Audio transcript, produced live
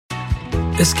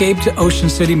Escape to Ocean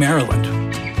City, Maryland,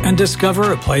 and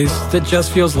discover a place that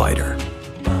just feels lighter,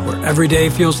 where every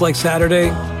day feels like Saturday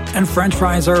and French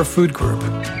fries are a food group,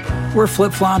 where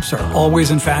flip-flops are always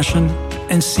in fashion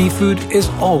and seafood is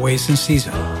always in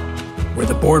season, where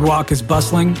the boardwalk is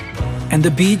bustling and the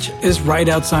beach is right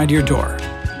outside your door,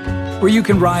 where you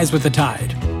can rise with the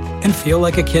tide and feel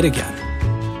like a kid again.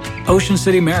 Ocean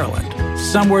City, Maryland,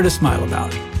 somewhere to smile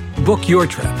about. Book your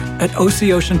trip at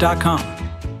OCOcean.com.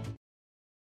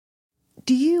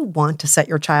 Do you want to set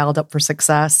your child up for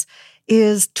success?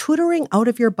 Is tutoring out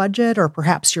of your budget, or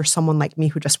perhaps you're someone like me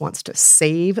who just wants to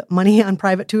save money on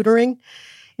private tutoring?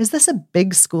 Is this a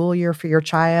big school year for your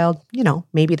child?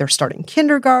 Maybe they're starting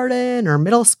kindergarten or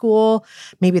middle school.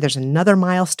 Maybe there's another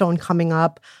milestone coming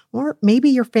up. Or maybe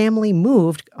your family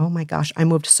moved. Oh my gosh, I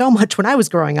moved so much when I was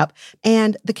growing up.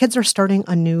 And the kids are starting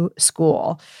a new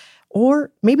school.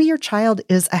 Or maybe your child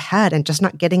is ahead and just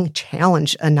not getting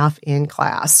challenged enough in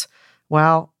class.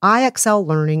 Well, IXL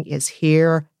Learning is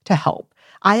here to help.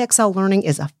 IXL Learning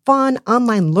is a fun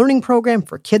online learning program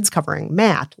for kids covering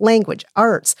math, language,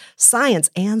 arts,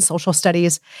 science, and social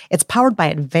studies. It's powered by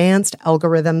advanced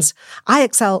algorithms.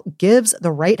 IXL gives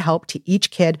the right help to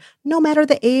each kid, no matter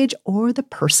the age or the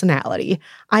personality.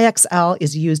 IXL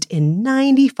is used in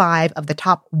 95 of the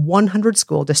top 100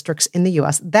 school districts in the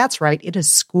U.S. That's right, it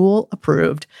is school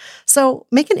approved. So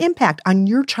make an impact on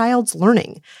your child's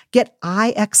learning. Get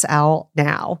IXL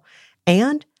now.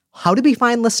 And How to Be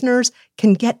Fine listeners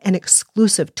can get an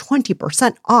exclusive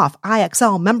 20% off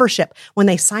IXL membership when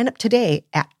they sign up today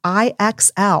at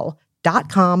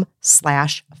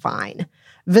IXL.com/fine.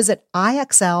 Visit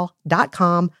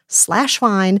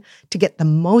IXL.com/fine to get the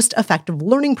most effective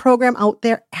learning program out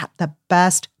there at the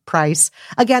best price.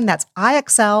 Again, that's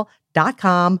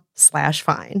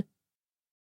IXL.com/fine.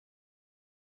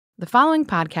 The following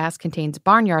podcast contains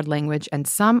barnyard language and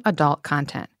some adult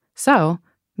content. So,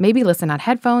 maybe listen on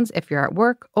headphones if you're at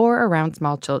work or around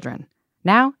small children.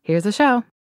 Now, here's the show.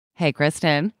 Hey,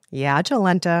 Kristen. Yeah,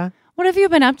 Jolenta. What have you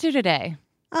been up to today?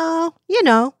 Oh,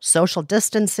 social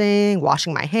distancing,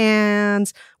 washing my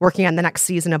hands, working on the next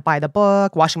season of By the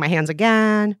Book, washing my hands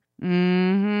again. You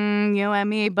and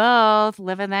me both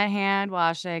living that hand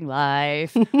washing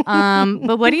life.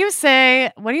 But what do you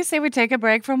say? What do you say we take a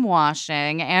break from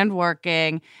washing and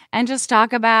working and just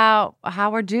talk about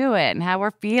how we're doing, how we're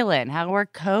feeling, how we're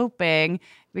coping?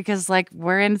 Because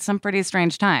we're in some pretty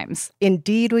strange times.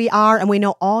 Indeed we are. And we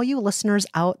know all you listeners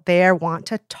out there want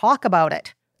to talk about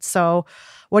it. So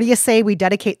what do you say we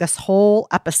dedicate this whole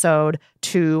episode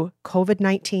to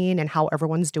COVID-19 and how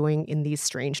everyone's doing in these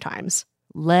strange times?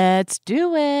 Let's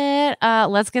do it.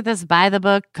 Let's get this By the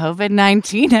Book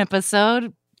COVID-19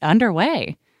 episode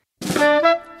underway.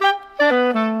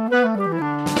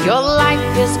 Your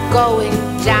life is going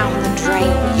down the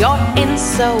drain. You're in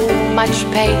so much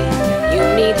pain.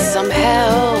 You need some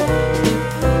help.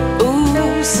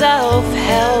 Ooh,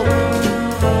 self-help.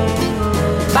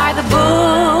 By the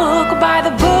book, by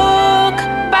the book,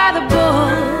 by the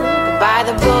book, by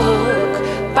the book,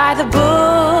 by the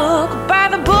book, by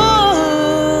the book.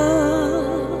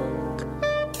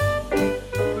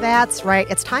 That's right.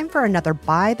 It's time for another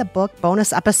By the Book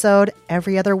bonus episode.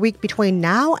 Every other week between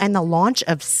now and the launch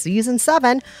of Season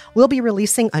 7, we'll be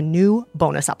releasing a new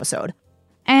bonus episode.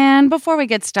 And before we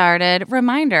get started,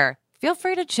 reminder, feel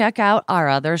free to check out our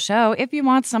other show if you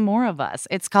want some more of us.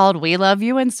 It's called We Love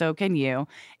You and So Can You.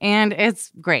 And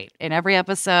it's great. In every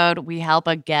episode, we help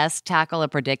a guest tackle a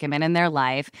predicament in their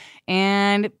life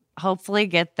and hopefully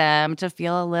get them to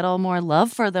feel a little more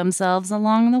love for themselves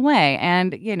along the way.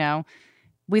 And,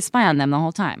 we spy on them the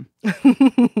whole time.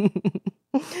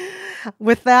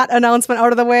 With that announcement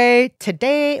out of the way,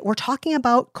 today we're talking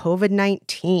about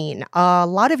COVID-19. A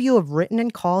lot of you have written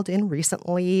and called in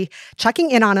recently,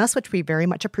 checking in on us, which we very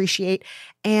much appreciate.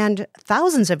 And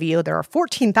thousands of you, there are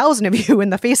 14,000 of you in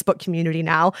the Facebook community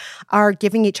now, are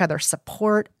giving each other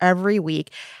support every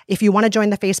week. If you want to join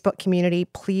the Facebook community,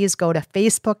 please go to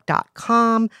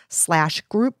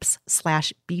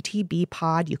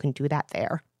facebook.com/groups/BTBpod. You can do that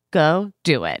there. Go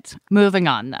do it. Moving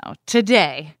on, though.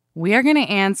 Today, we are going to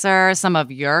answer some of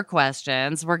your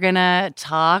questions. We're going to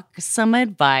talk some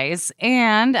advice.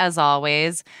 And as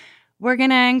always, we're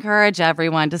going to encourage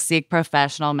everyone to seek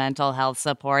professional mental health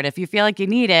support if you feel like you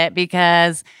need it,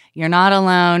 because you're not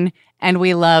alone and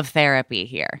we love therapy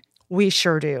here. We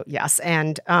sure do, yes.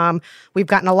 And we've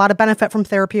gotten a lot of benefit from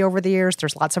therapy over the years.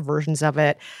 There's lots of versions of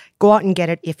it. Go out and get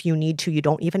it if you need to. You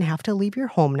don't even have to leave your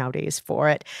home nowadays for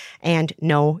it. And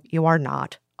no, you are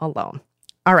not alone.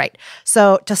 All right.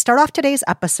 So to start off today's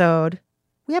episode,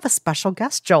 we have a special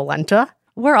guest, Jolenta.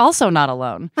 we're also not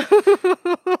alone.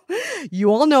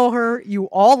 You all know her. You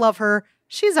all love her.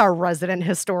 She's our resident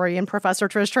historian, Professor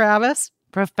Trish Travis.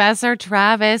 Professor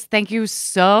Travis, thank you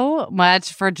so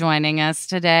much for joining us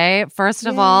today. First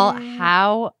of all,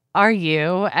 how are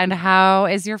you and how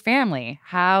is your family?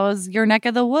 How's your neck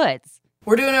of the woods?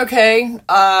 We're doing okay.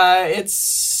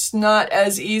 It's not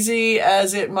as easy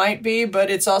as it might be,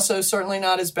 but it's also certainly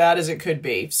not as bad as it could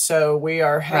be. So we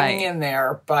are hanging in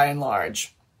there by and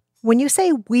large. When you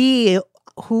say we,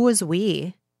 who is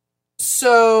we?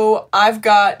 So I've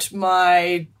got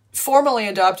my formally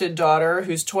adopted daughter,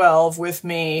 who's 12, with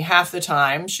me half the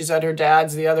time. She's at her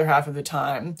dad's the other half of the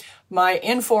time. My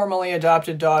informally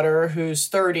adopted daughter, who's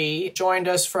 30, joined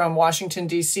us from Washington,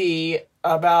 D.C.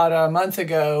 about a month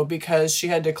ago because she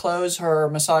had to close her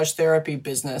massage therapy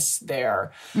business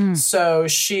there. So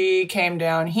she came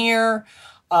down here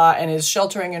and is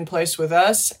sheltering in place with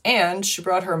us. And she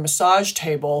brought her massage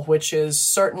table, which is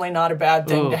certainly not a bad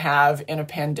thing to have in a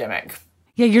pandemic.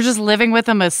 Yeah, you're just living with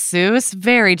a masseuse.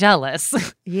 Very jealous.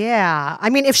 Yeah. I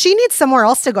mean, if she needs somewhere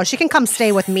else to go, she can come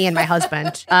stay with me and my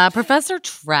husband. Professor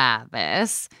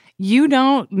Travis, you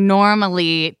don't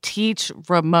normally teach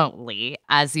remotely,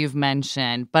 as you've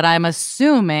mentioned, but I'm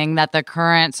assuming that the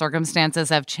current circumstances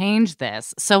have changed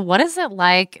this. So what is it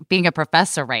like being a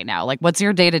professor right now? Like, what's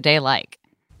your day-to-day like?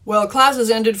 Well, classes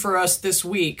ended for us this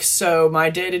week, so my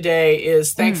day-to-day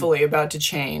is thankfully about to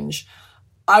change.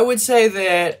 I would say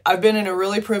that I've been in a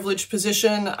really privileged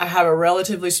position. I have a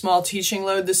relatively small teaching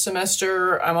load this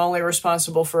semester. I'm only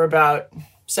responsible for about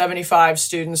 75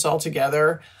 students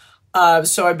altogether.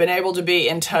 So I've been able to be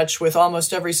in touch with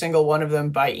almost every single one of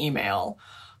them by email.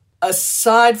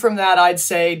 Aside from that, I'd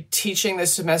say teaching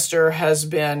this semester has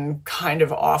been kind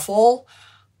of awful.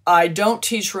 I don't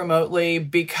teach remotely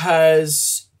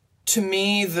because, to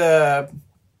me, the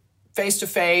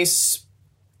face-to-face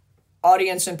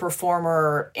audience and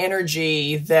performer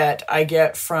energy that I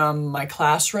get from my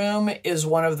classroom is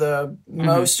one of the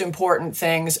most important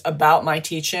things about my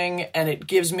teaching, and it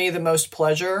gives me the most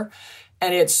pleasure.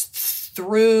 And it's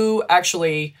through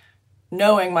actually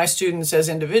knowing my students as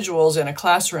individuals in a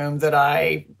classroom that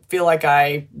I feel like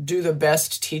I do the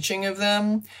best teaching of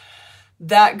them.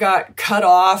 That got cut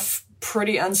off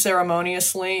pretty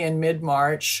unceremoniously in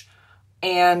mid-March.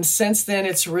 And since then,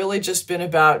 it's really just been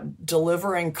about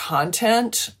delivering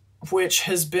content, which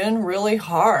has been really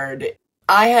hard.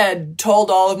 I had told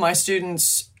all of my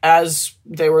students as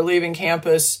they were leaving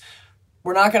campus,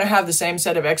 we're not going to have the same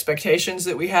set of expectations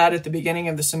that we had at the beginning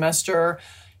of the semester.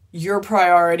 Your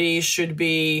priority should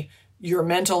be your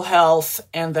mental health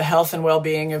and the health and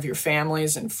well-being of your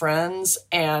families and friends.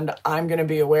 And I'm going to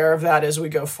be aware of that as we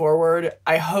go forward.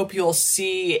 I hope you'll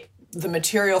see the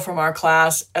material from our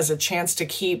class as a chance to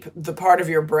keep the part of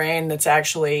your brain that's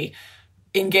actually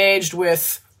engaged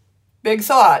with big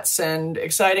thoughts and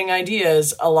exciting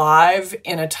ideas alive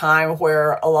in a time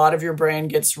where a lot of your brain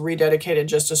gets rededicated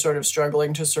just to sort of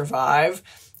struggling to survive.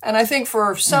 And I think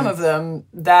for some of them,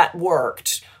 that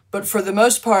worked. But for the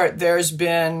most part, there's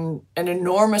been an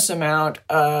enormous amount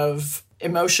of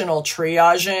emotional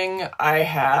triaging. I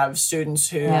have students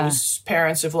whose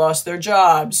parents have lost their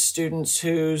jobs, students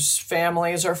whose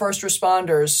families are first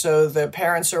responders, so the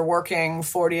parents are working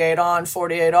 48 on,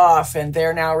 48 off, and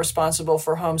they're now responsible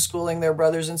for homeschooling their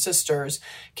brothers and sisters,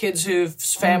 kids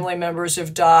whose family members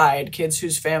have died, kids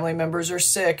whose family members are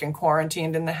sick and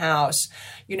quarantined in the house,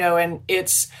 and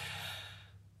it's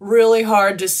really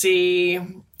hard to see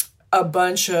a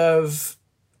bunch of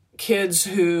kids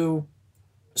who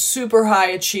super high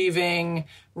achieving,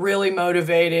 really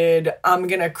motivated, I'm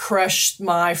going to crush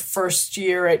my first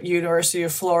year at University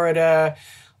of Florida,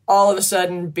 all of a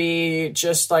sudden be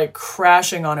just like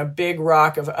crashing on a big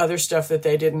rock of other stuff that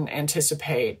they didn't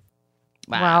anticipate.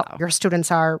 Wow. Well, your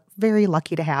students are very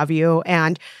lucky to have you.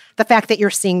 And the fact that you're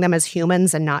seeing them as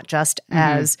humans and not just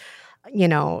as,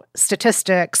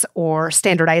 statistics or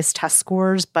standardized test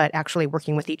scores, but actually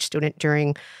working with each student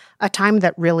during a time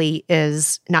that really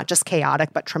is not just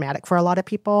chaotic, but traumatic for a lot of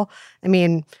people. I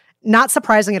mean, not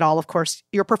surprising at all, of course,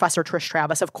 you're Professor Trish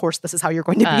Travis. Of course, this is how you're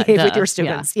going to behave with your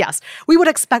students. Yeah. Yes. We would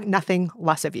expect nothing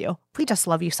less of you. We just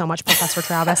love you so much, Professor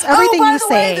Travis. Everything by you the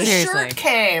say. way, the shirt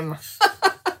came.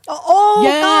 Oh,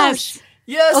 yes. gosh.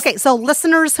 Yes. Okay, so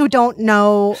listeners who don't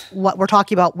know what we're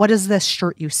talking about, what is this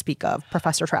shirt you speak of,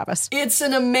 Professor Travis? It's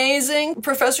an amazing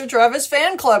Professor Travis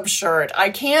fan club shirt. I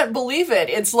can't believe it.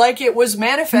 It's like it was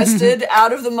manifested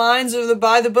out of the minds of the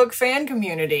By the Book fan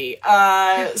community.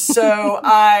 So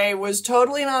I was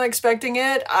totally not expecting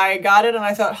it. I got it and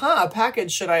I thought, a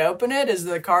package. Should I open it? Is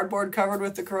the cardboard covered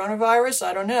with the coronavirus?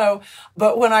 I don't know.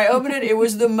 But when I opened it, it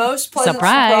was the most pleasant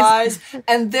surprise.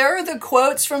 And there are the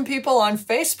quotes from people on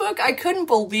Facebook. I couldn't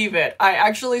believe it. I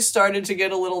actually started to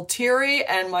get a little teary,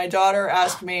 and my daughter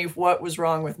asked me what was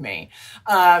wrong with me.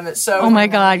 Oh my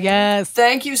God, yes.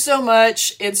 Thank you so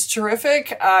much. It's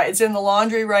terrific. It's in the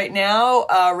laundry right now,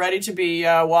 ready to be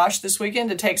washed this weekend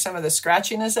to take some of the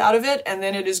scratchiness out of it. And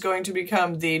then it is going to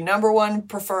become the #1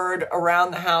 preferred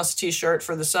around the house t-shirt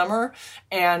for the summer.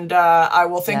 And I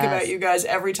will think about you guys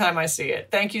every time I see it.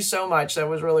 Thank you so much. That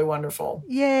was really wonderful.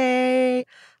 Yay.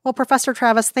 Well, Professor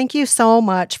Travis, thank you so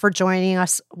much for joining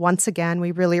us once again.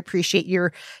 We really appreciate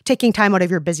your taking time out of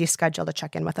your busy schedule to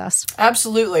check in with us.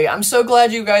 Absolutely. I'm so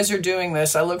glad you guys are doing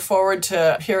this. I look forward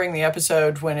to hearing the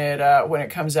episode when it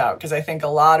comes out, because I think a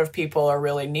lot of people are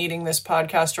really needing this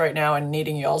podcast right now and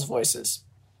needing y'all's voices.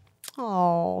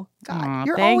 Oh, God.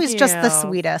 You're always just the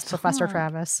sweetest, Professor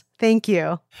Travis. Thank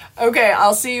you. Okay,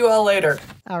 I'll see you all later.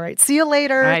 All right. See you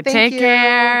later. All right, Thank take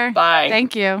care. Bye.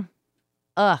 Thank you.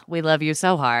 We love you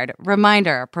so hard.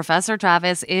 Reminder, Professor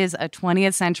Travis is a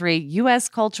 20th century U.S.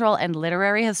 cultural and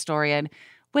literary historian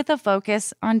with a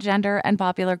focus on gender and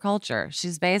popular culture.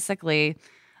 She's basically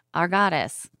our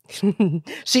goddess.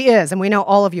 She is, and we know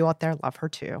all of you out there love her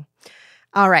too.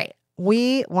 All right.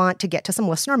 We want to get to some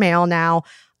listener mail now.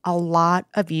 A lot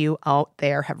of you out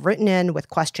there have written in with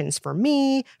questions for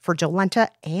me, for Jolenta,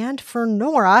 and for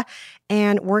Nora,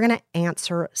 and we're going to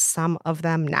answer some of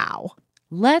them now.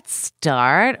 Let's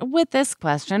start with this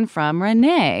question from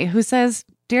Renee, who says,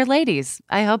 "Dear ladies,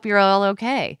 I hope you're all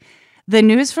okay. The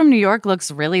news from New York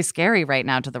looks really scary right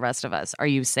now to the rest of us. Are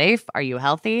you safe? Are you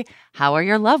healthy? How are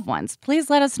your loved ones? Please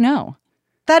let us know."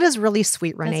 That is really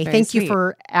sweet, Renee. Thank you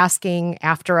for asking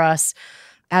after us.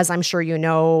 As I'm sure you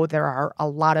know, there are a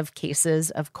lot of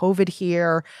cases of COVID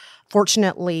here.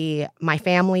 Fortunately, my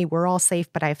family, we're all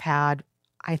safe, but I've had,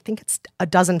 I think it's a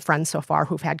dozen friends so far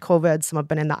who've had COVID. Some have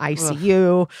been in the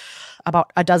ICU. Ugh.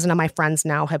 About a dozen of my friends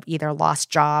now have either lost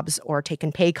jobs or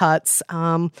taken pay cuts.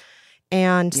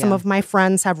 And some of my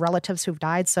friends have relatives who've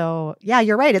died. So yeah,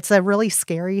 you're right. It's a really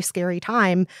scary, scary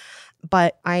time.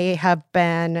 But I have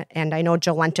been, and I know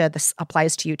Jolenta, this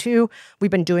applies to you too,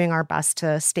 we've been doing our best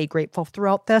to stay grateful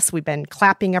throughout this. We've been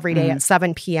clapping every day at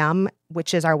 7 p.m.,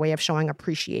 which is our way of showing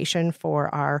appreciation for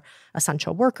our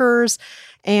essential workers.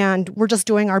 And we're just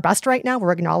doing our best right now.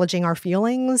 We're acknowledging our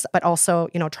feelings, but also,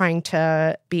 trying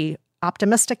to be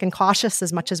optimistic and cautious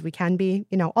as much as we can be.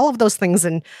 All of those things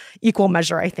in equal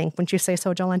measure, I think. Wouldn't you say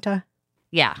so, Jolenta?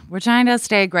 Yeah, we're trying to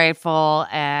stay grateful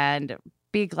and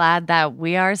be glad that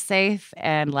we are safe.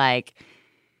 And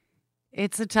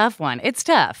it's a tough one. It's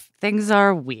tough. Things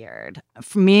are weird.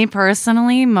 For me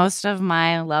personally, most of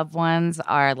my loved ones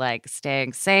are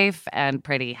staying safe and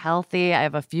pretty healthy. I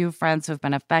have a few friends who've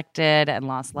been affected and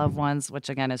lost loved ones, which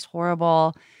again is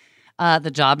horrible.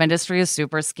 The job industry is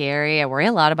super scary. I worry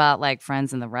a lot about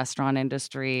friends in the restaurant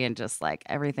industry and just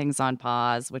everything's on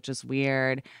pause, which is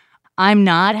weird. I'm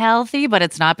not healthy, but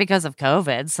it's not because of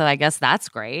COVID. So I guess that's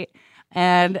great.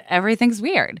 And everything's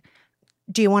weird.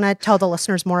 Do you want to tell the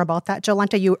listeners more about that,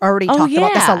 Jolenta? You already talked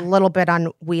about this a little bit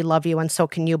on We Love You and So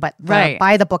Can You, but the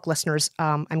By the Book listeners,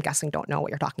 I'm guessing, don't know what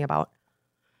you're talking about.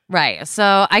 Right.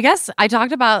 So I guess I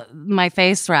talked about my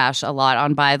face rash a lot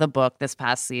on By the Book this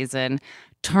past season.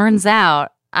 Turns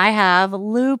out I have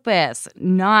lupus,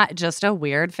 not just a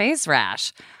weird face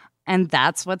rash. And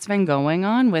that's what's been going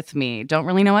on with me. Don't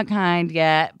really know what kind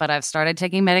yet, but I've started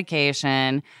taking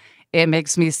medication. It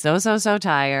makes me so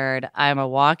tired. I'm a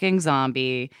walking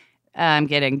zombie. I'm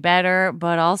getting better,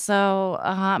 but also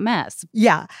a hot mess.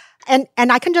 Yeah. And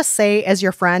I can just say, as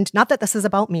your friend, not that this is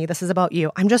about me, this is about you.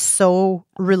 I'm just so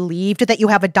relieved that you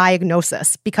have a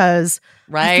diagnosis, because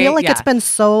I feel like it's been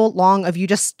so long of you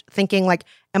just thinking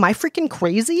am I freaking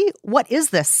crazy? What is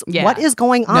this? Yeah. What is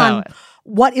going on? No.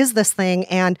 What is this thing?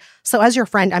 And so as your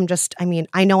friend,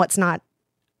 I know it's not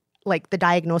the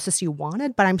diagnosis you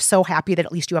wanted, but I'm so happy that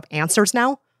at least you have answers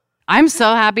now. I'm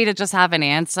so happy to just have an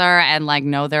answer and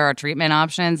know there are treatment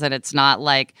options, and it's not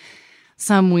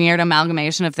some weird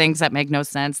amalgamation of things that make no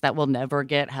sense that will never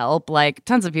get help.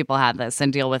 Tons of people have this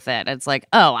and deal with it. It's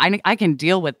I can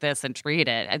deal with this and treat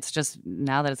it. It's just,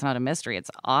 now that it's not a mystery, it's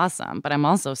awesome. But I'm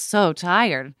also so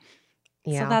tired.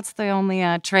 Yeah. So that's the only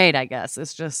trade, I guess.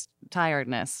 It's just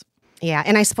tiredness. Yeah.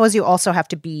 And I suppose you also have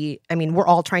to be, I mean, we're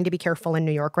all trying to be careful in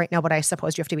New York right now, but I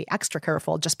suppose you have to be extra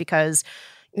careful just because,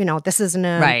 this isn't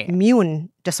an immune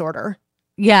disorder.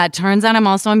 Yeah, it turns out I'm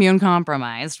also immune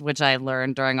compromised, which I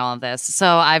learned during all of this.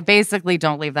 So I basically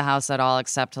don't leave the house at all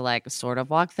except to like sort of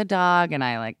walk the dog, and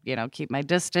I keep my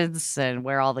distance and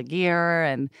wear all the gear.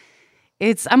 And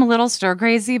I'm a little stir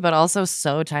crazy, but also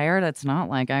so tired. It's not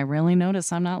like I really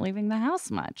notice I'm not leaving the house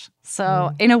much.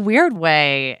 So in a weird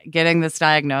way, getting this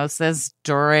diagnosis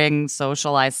during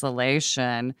social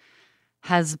isolation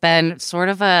has been sort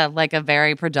of a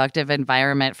very productive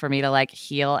environment for me to like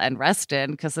heal and rest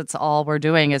in, because it's all we're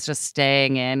doing is just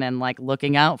staying in and like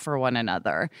looking out for one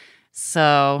another.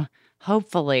 So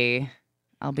hopefully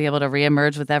I'll be able to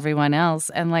reemerge with everyone else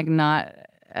and like not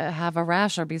have a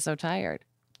rash or be so tired.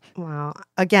 Well,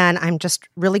 again, I'm just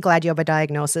really glad you have a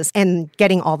diagnosis and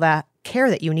getting all the care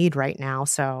that you need right now.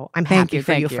 So I'm happy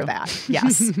for you for that.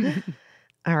 Yes.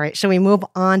 All right. Shall we move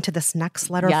on to this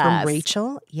next letter from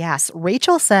Rachel? Yes.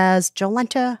 Rachel says,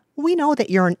 Jolenta, we know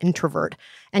that you're an introvert,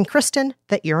 and Kristen,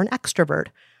 that you're an extrovert.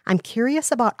 I'm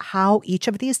curious about how each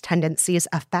of these tendencies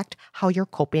affect how you're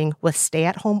coping with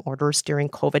stay-at-home orders during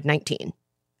COVID-19.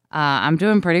 I'm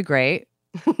doing pretty great.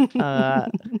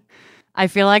 I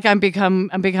feel like I'm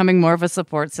becoming more of a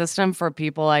support system for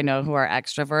people I know who are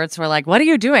extroverts, who are like, what are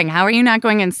you doing? How are you not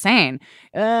going insane?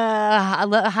 How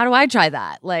do I try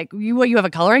that? Like, you have a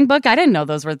coloring book? I didn't know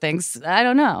those were things. I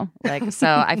don't know. So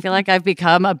I feel like I've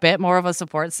become a bit more of a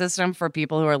support system for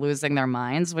people who are losing their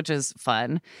minds, which is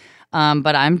fun.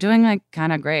 But I'm doing like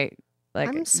kind of great.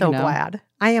 I'm so glad.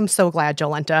 I am so glad,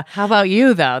 Jolenta. How about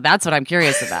you, though? That's what I'm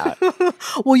curious about.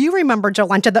 Well, you remember,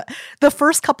 Jolenta, the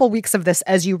first couple weeks of this,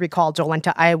 as you recall,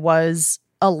 Jolenta, I was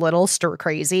a little stir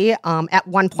crazy. At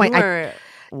one point, you were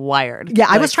wired. Yeah,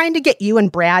 I was trying to get you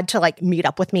and Brad to like meet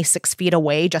up with me 6 feet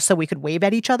away just so we could wave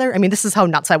at each other. I mean, this is how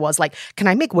nuts I was. Like, can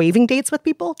I make waving dates with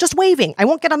people? Just waving. I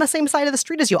won't get on the same side of the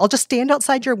street as you. I'll just stand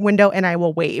outside your window and I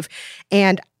will wave.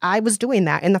 And I was doing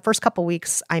that. In the first couple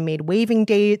weeks, I made waving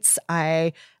dates.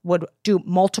 I would do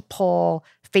multiple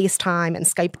FaceTime and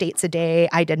Skype dates a day.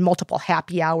 I did multiple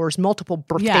happy hours, multiple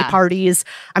birthday parties.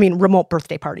 I mean, remote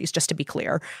birthday parties, just to be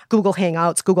clear. Google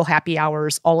Hangouts, Google Happy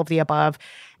Hours, all of the above.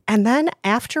 And then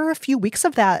after a few weeks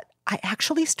of that, I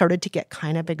actually started to get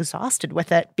kind of exhausted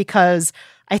with it because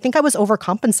I think I was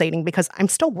overcompensating because I'm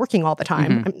still working all the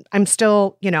time. Mm-hmm. I'm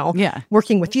still,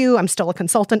 working with you. I'm still a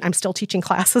consultant. I'm still teaching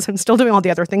classes. I'm still doing all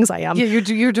the other things I am. Yeah,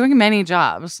 you're doing many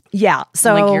jobs. Yeah.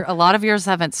 So a lot of yours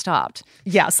haven't stopped.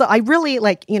 Yeah. So I really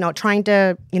trying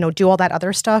to, do all that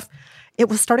other stuff. It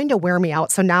was starting to wear me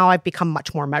out. So now I've become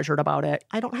much more measured about it.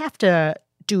 I don't have to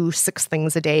do 6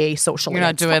 things a day socially. You're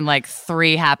not doing like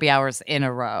 3 happy hours in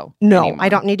a row. No, anymore. I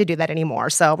don't need to do that anymore.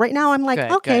 So right now I'm like,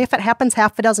 good. If it happens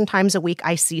half a dozen times a week,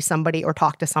 I see somebody or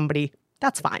talk to somebody,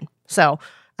 that's fine. So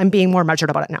I'm being more measured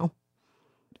about it now.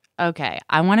 Okay.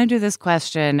 I want to do this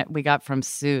question we got from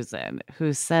Susan,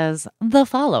 who says the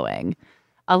following.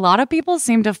 A lot of people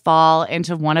seem to fall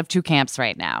into one of 2 camps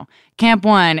right now. Camp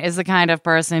 1 is the kind of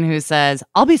person who says,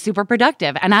 I'll be super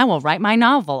productive and I will write my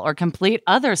novel or complete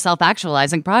other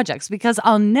self-actualizing projects because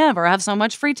I'll never have so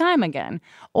much free time again.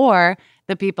 Or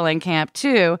the people in Camp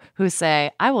 2 who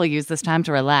say, I will use this time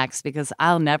to relax because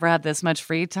I'll never have this much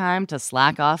free time to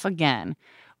slack off again.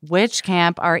 Which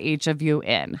camp are each of you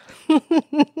in?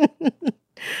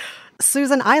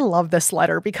 Susan, I love this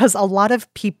letter because a lot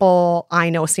of people I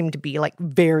know seem to be like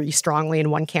very strongly in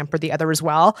one camp or the other as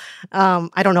well.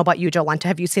 I don't know about you, Jolenta.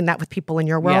 Have you seen that with people in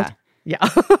your world? Yeah.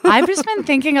 I've just been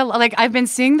thinking, I've been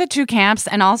seeing the 2 camps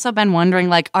and also been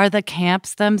wondering, are the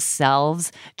camps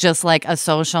themselves just like a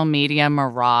social media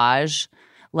mirage?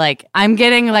 I'm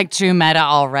getting too meta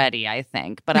already, I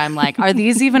think. But I'm like, are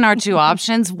these even our 2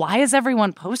 options? Why is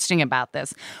everyone posting about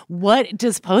this? What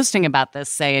does posting about this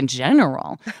say in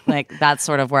general? That's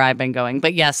sort of where I've been going.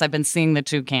 But yes, I've been seeing the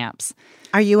 2 camps.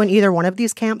 Are you in either one of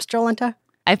these camps, Jolenta?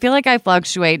 I feel like I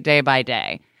fluctuate day by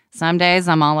day. Some days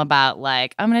I'm all about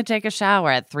I'm going to take a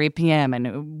shower at 3 p.m.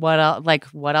 and what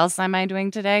else am I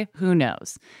doing today? Who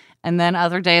knows? And then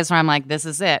other days where I'm like, this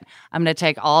is it. I'm going to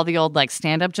take all the old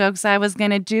stand-up jokes I was going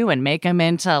to do and make them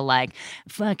into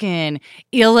fucking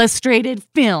illustrated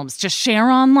films to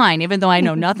share online, even though I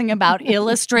know nothing about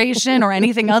illustration or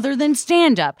anything other than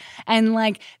stand-up.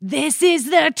 And this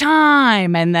is the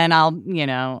time. And then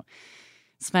I'll,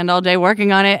 spend all day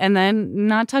working on it and then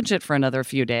not touch it for another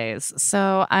few days.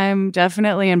 So I'm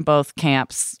definitely in both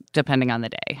camps, depending on the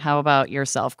day. How about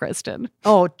yourself, Kristen?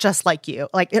 Oh, just like you.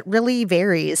 It really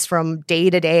varies from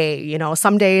day to day.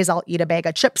 Some days I'll eat a bag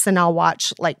of chips and I'll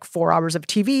watch 4 hours of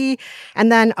TV.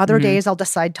 And then other days I'll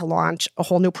decide to launch a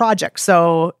whole new project.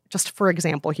 So just for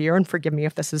example here, and forgive me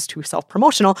if this is too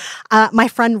self-promotional, my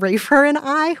friend Rafer and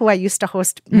I, who I used to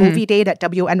host Movie Date at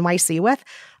WNYC with,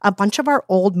 a bunch of our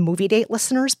old Movie Date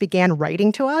listeners began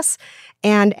writing to us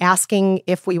and asking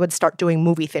if we would start doing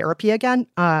movie therapy again.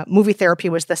 Movie therapy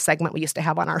was this segment we used to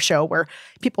have on our show where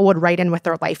people would write in with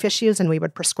their life issues and we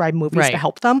would prescribe movies to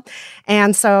help them.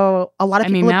 And so a lot of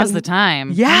people now's the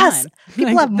time. Yes.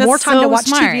 People have more time to watch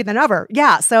TV than ever.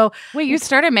 Yeah. So wait, you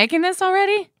started making this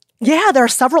already? Yeah, there are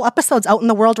several episodes out in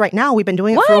the world right now. We've been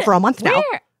doing it for over a month now.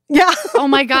 Where? Yeah. Oh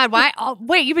my God. Why? Oh,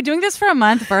 wait, you've been doing this for a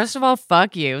month. First of all,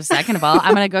 fuck you. Second of all,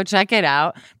 I'm going to go check it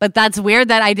out. But that's weird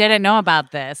that I didn't know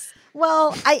about this.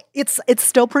 Well, it's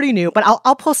still pretty new, but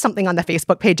I'll post something on the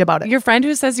Facebook page about it. Your friend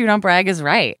who says you don't brag is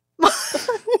right.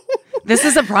 This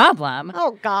is a problem.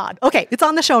 Oh, God. Okay, it's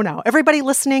on the show now. Everybody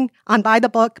listening on Buy the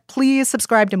Book, please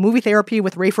subscribe to Movie Therapy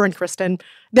with Rafer and Kristen.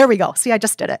 There we go. See, I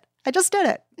just did it.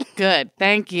 Good.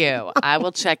 Thank you. I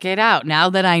will check it out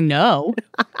now that I know.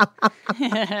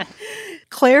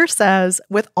 Claire says,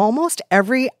 with almost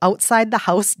every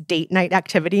outside-the-house date night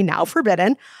activity now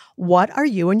forbidden, what are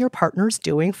you and your partners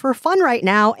doing for fun right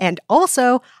now? And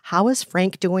also, how is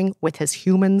Frank doing with his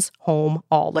humans home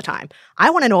all the time?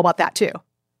 I want to know about that, too.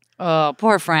 Oh,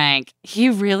 poor Frank. He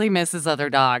really misses other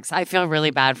dogs. I feel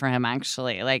really bad for him,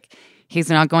 actually. Like, he's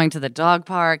not going to the dog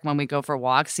park. When we go for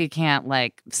walks, he can't,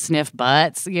 like, sniff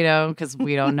butts, you know, because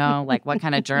we don't know, like, what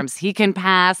kind of germs he can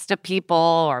pass to people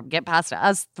or get past to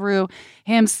us through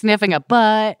him sniffing a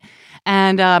butt.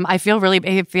 And I feel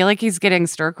like he's getting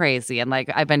stir crazy. And, like,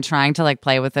 I've been trying to, like,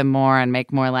 play with him more and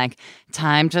make more, like,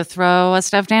 time to throw a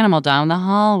stuffed animal down the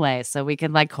hallway so we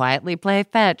can, like, quietly play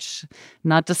fetch,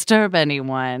 not disturb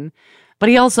anyone. But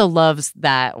he also loves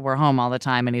that we're home all the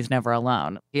time and he's never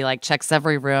alone. He like checks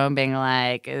every room being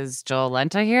like, is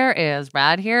Jolenta here? Is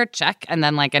Brad here? Check. And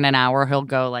then like in an hour, he'll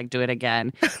go like do it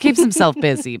again. Keeps himself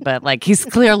busy, but like he's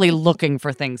clearly looking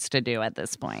for things to do at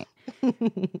this point.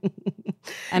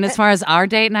 And as far as our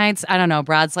date nights, I don't know.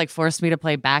 Brad's like forced me to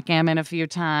play backgammon a few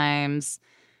times.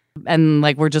 And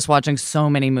like we're just watching so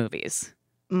many movies.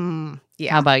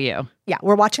 Yeah. How about you? Yeah,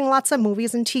 we're watching lots of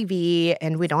movies and TV,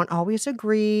 and we don't always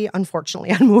agree,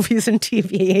 unfortunately, on movies and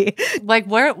TV. Like,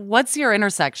 what's your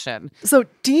intersection? So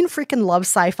Dean freaking loves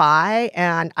sci-fi,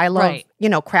 and I love,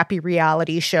 crappy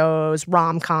reality shows,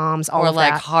 rom-coms, all of that.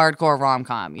 Or like hardcore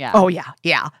rom-com, yeah. Oh,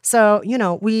 yeah. So,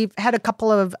 we've had a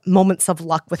couple of moments of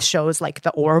luck with shows like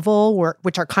The Orville,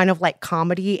 which are kind of like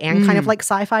comedy and kind of like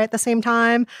sci-fi at the same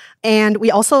time. And we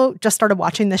also just started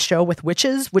watching this show with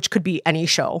witches, which could be any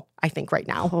show, I think, right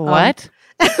now. What?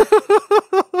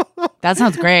 That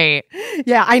sounds great.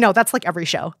 Yeah, I know. That's like every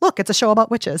show. Look, it's a show about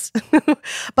witches. But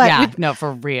yeah, no,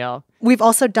 for real. We've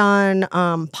also done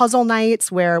puzzle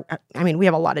nights where, we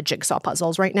have a lot of jigsaw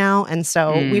puzzles right now. And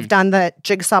so we've done the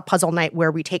jigsaw puzzle night where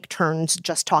we take turns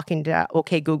just talking to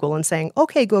OK Google and saying,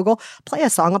 OK Google, play a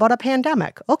song about a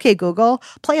pandemic. OK Google,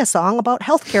 play a song about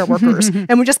healthcare workers.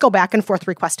 And we just go back and forth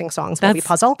requesting songs while we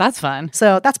puzzle. That's fun.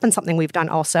 So that's been something we've done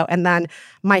also. And then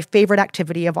my favorite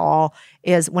activity of all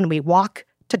is when we walk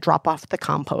to drop off the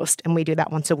compost. And we do that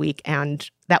once a week. And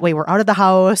that way we're out of the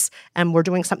house and we're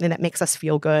doing something that makes us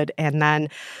feel good. And then,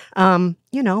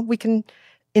 we can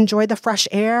enjoy the fresh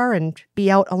air and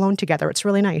be out alone together. It's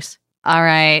really nice. All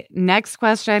right. Next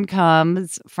question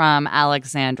comes from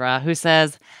Alexandra, who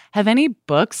says, have any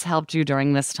books helped you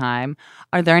during this time?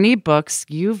 Are there any books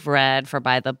you've read for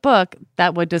By the Book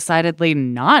that would decidedly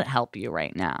not help you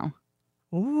right now?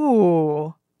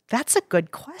 Ooh. That's a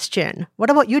good question. What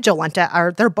about you, Jolenta?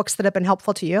 Are there books that have been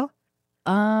helpful to you?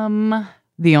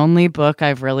 The only book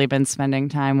I've really been spending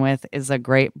time with is a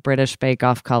Great British Bake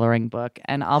Off coloring book.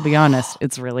 And I'll be honest,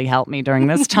 it's really helped me during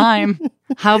this time.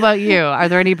 How about you? Are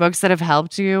there any books that have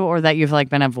helped you or that you've like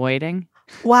been avoiding?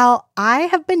 Well, I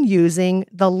have been using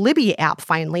the Libby app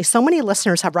finally. So many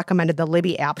listeners have recommended the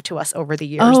Libby app to us over the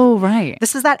years. Oh, right.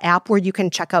 This is that app where you can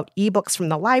check out ebooks from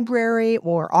the library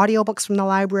or audiobooks from the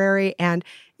library. And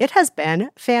it has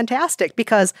been fantastic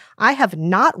because I have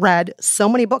not read so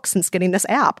many books since getting this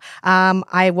app.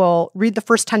 I will read the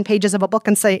first 10 pages of a book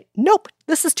and say, nope,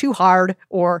 this is too hard.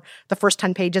 Or the first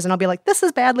 10 pages and I'll be like, this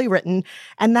is badly written.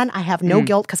 And then I have no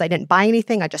guilt because I didn't buy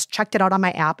anything. I just checked it out on my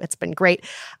app. It's been great.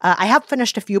 I have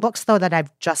finished a few books, though, that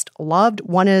I've just loved.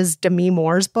 One is Demi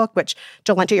Moore's book, which,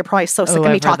 Jolenta, you're probably so sick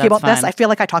of me talking about this. I feel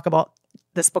like I talk about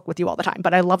this book with you all the time,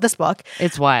 but I love this book.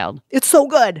 It's wild. It's so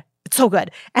good. It's so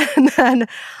good. And then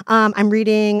I'm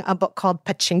reading a book called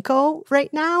Pachinko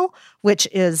right now, which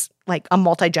is like a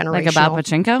multi-generational. Like about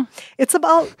pachinko? It's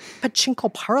about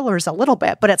pachinko parlors a little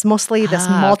bit, but it's mostly this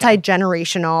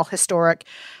multi-generational historic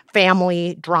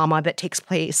family drama that takes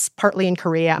place partly in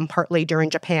Korea and partly during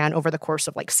Japan over the course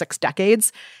of like 6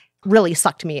 decades really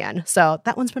sucked me in. So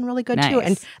that one's been really good too.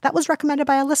 And that was recommended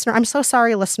by a listener. I'm so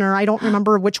sorry, listener. I don't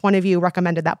remember which one of you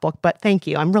recommended that book, but thank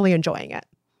you. I'm really enjoying it.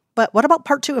 But what about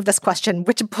part 2 of this question?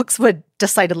 Which books would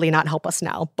decidedly not help us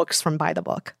now? Books from By the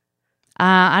Book.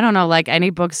 I don't know, like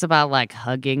any books about like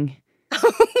hugging.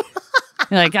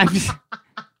 Like I'm just...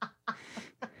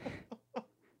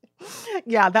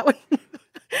 Yeah,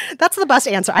 that's the best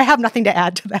answer. I have nothing to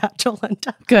add to that,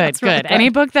 Jolenta. Good. Any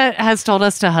book that has told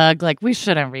us to hug, like we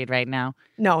shouldn't read right now.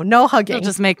 No hugging. It'll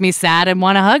just make me sad and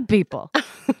want to hug people.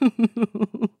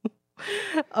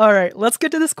 All right, let's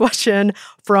get to this question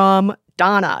from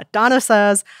Donna. Donna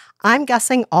says, I'm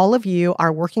guessing all of you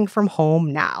are working from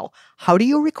home now. How do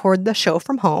you record the show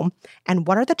from home? And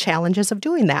what are the challenges of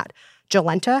doing that?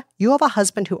 Jolenta, you have a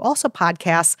husband who also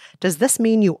podcasts. Does this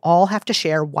mean you all have to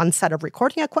share one set of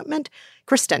recording equipment?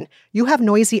 Kristen, you have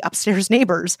noisy upstairs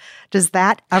neighbors. Does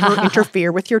that ever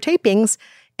interfere with your tapings?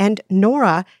 And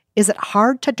Nora, is it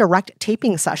hard to direct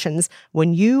taping sessions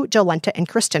when you, Jolenta, and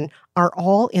Kristen are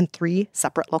all in 3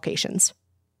 separate locations?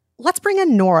 Let's bring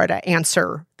in Nora to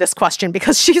answer this question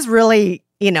because she's really,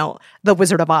 the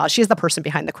Wizard of Oz. She's the person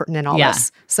behind the curtain in all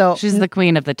this. So she's the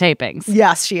queen of the tapings.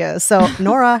 Yes, she is. So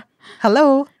Nora,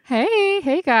 hello.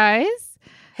 Hey guys.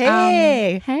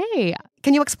 Hey. Hey.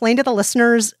 Can you explain to the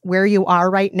listeners where you are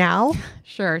right now?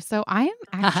 Sure. So I am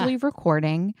actually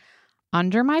recording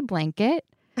under my blanket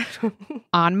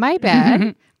on my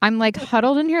bed. I'm like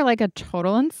huddled in here like a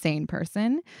total insane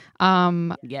person.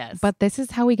 Yes. But this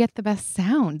is how we get the best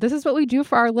sound. This is what we do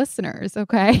for our listeners,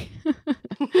 okay?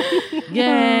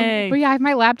 Yay. But yeah, I have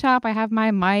my laptop, I have my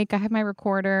mic, I have my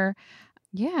recorder.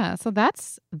 Yeah, so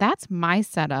that's my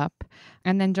setup.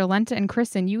 And then Jolenta and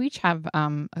Kristen, you each have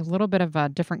a little bit of a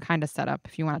different kind of setup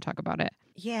if you want to talk about it.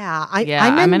 Yeah.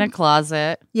 I'm in a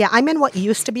closet. Yeah, I'm in what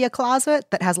used to be a closet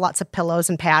that has lots of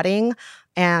pillows and padding.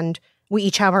 And we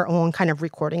each have our own kind of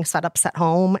recording setups at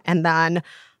home. And then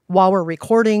while we're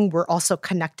recording, we're also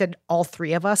connected, all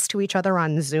 3 of us, to each other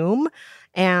on Zoom.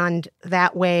 And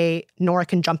that way, Nora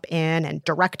can jump in and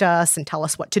direct us and tell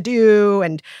us what to do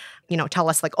and, tell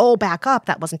us like, oh, back up.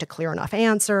 That wasn't a clear enough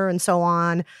answer and so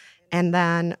on. And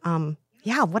then,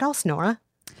 what else, Nora?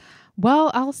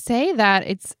 Well, I'll say that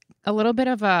it's a little bit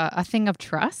of a thing of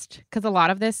trust because a lot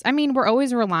of this, we're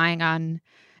always relying on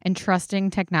and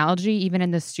trusting technology, even in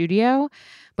the studio.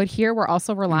 But here we're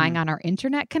also relying on our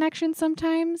internet connection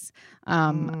sometimes.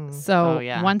 Once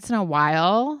in a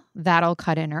while, that'll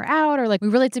cut in or out. Or like we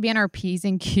really have to be on our P's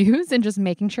and Q's and just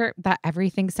making sure that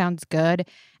everything sounds good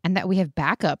and that we have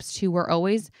backups too. We're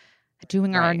always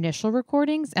doing our initial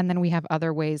recordings and then we have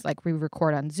other ways like we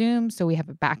record on Zoom. So we have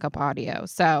a backup audio.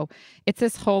 So it's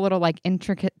this whole little like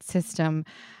intricate system.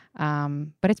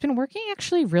 But it's been working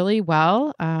actually really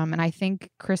well. And I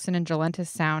think Kristen and Jolenta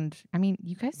sound,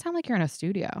 you guys sound like you're in a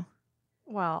studio.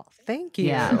 Well, thank you.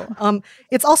 Yeah.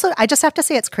 It's also, I just have to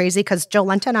say it's crazy because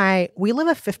Jolenta and I, we live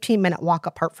a 15-minute walk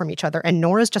apart from each other and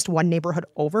Nora's just one neighborhood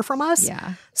over from us.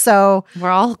 Yeah. So we're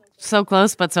all so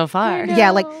close, but so far.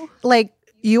 Yeah. Like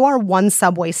you are one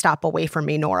subway stop away from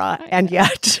me, Nora. And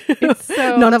yet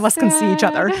none of us can see each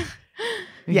other.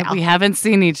 Yeah. We haven't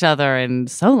seen each other in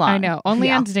so long. I know.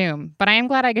 Only on Zoom. But I am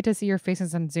glad I get to see your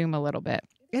faces on Zoom a little bit.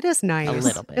 It is nice. A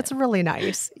little bit. It's really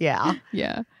nice. Yeah.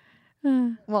 Yeah.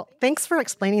 Well, thanks for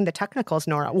explaining the technicals,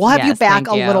 Nora. We'll have you back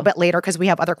a little bit later because we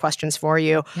have other questions for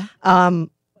you. Yeah.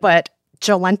 But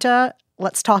Jolenta,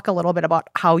 let's talk a little bit about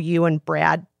how you and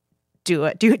Brad do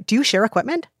it. Do you share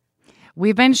equipment?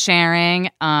 We've been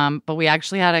sharing, but we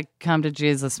actually had a come to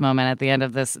Jesus moment at the end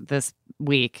of this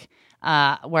week.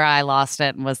 Where I lost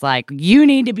it and was like, you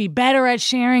need to be better at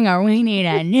sharing or we need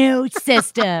a new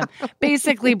system.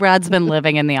 Basically, Brad's been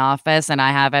living in the office and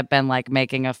I haven't been like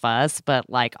making a fuss, but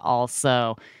like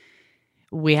also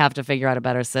we have to figure out a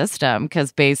better system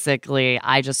because basically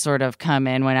I just sort of come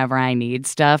in whenever I need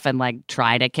stuff and like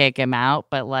try to kick him out.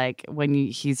 But like when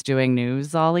he's doing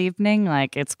news all evening,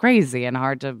 like it's crazy and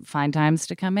hard to find times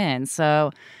to come in. So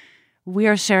we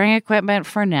are sharing equipment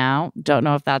for now. Don't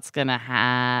know if that's going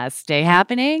to stay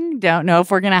happening. Don't know if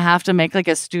we're going to have to make like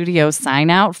a studio sign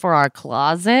out for our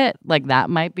closet. Like that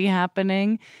might be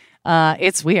happening.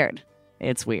 It's weird.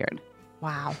 It's weird.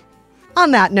 Wow.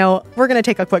 On that note, we're going to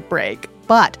take a quick break.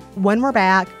 But when we're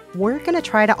back, we're going to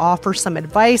try to offer some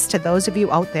advice to those of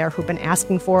you out there who've been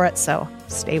asking for it. So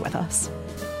stay with us.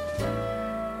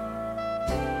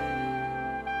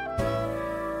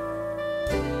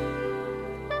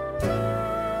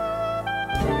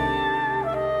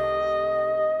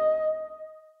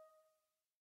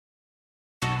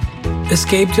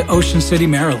 Escape to Ocean City,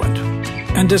 Maryland,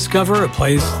 and discover a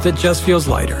place that just feels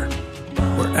lighter,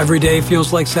 where every day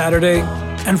feels like Saturday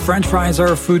and French fries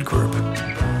are a food group,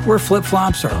 where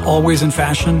flip-flops are always in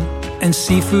fashion and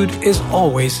seafood is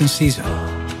always in season,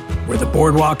 where the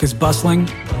boardwalk is bustling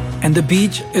and the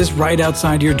beach is right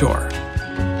outside your door,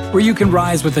 where you can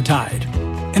rise with the tide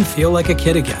and feel like a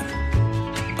kid again.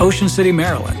 Ocean City,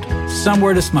 Maryland,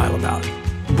 somewhere to smile about.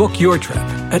 Book your trip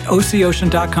at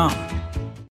OCOcean.com.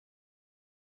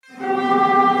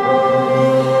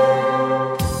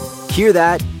 Hear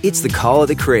that? It's the call of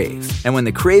the Crave. And when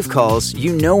the Crave calls,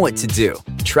 you know what to do.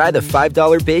 Try the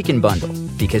 $5 Bacon Bundle,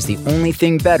 because the only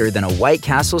thing better than a White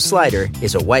Castle slider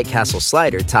is a White Castle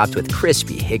slider topped with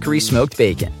crispy hickory smoked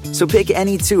bacon. So pick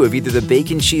any two of either the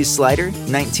Bacon Cheese Slider,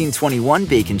 1921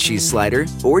 Bacon Cheese Slider,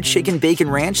 or Chicken Bacon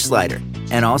Ranch Slider.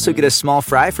 And also get a small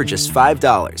fry for just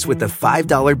 $5 with the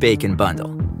 $5 Bacon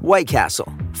Bundle. White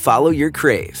Castle. Follow your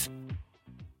Crave.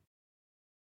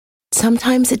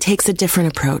 Sometimes it takes a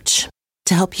different approach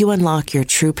to help you unlock your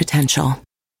true potential.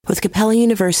 With Capella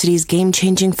University's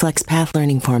game-changing FlexPath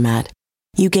learning format,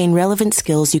 you gain relevant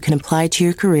skills you can apply to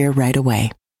your career right away.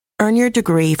 Earn your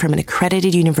degree from an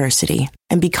accredited university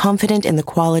and be confident in the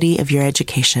quality of your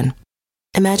education.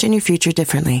 Imagine your future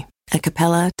differently at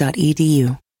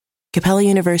capella.edu. Capella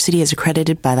University is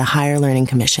accredited by the Higher Learning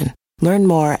Commission. Learn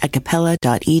more at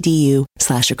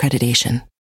capella.edu/accreditation.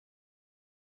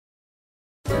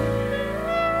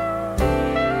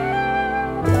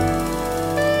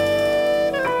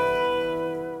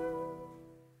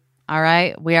 All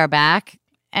right, we are back,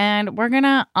 and we're going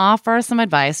to offer some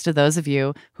advice to those of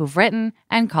you who've written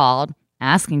and called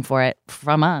asking for it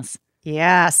from us.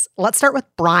 Yes. Let's start with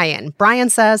Brian. Brian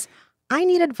says, I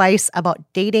need advice about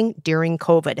dating during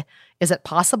COVID. Is it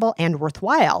possible and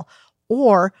worthwhile?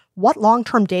 Or what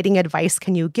long-term dating advice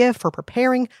can you give for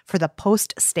preparing for the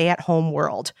post-stay-at-home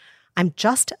world? I'm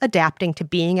just adapting to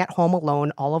being at home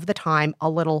alone all of the time a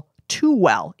little too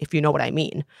well, if you know what I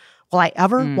mean. Will I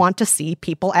ever want to see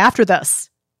people after this?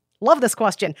 Love this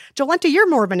question. Jolenta, you're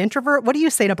more of an introvert. What do you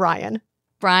say to Brian?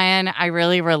 Brian, I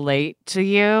really relate to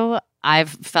you.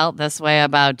 I've felt this way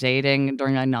about dating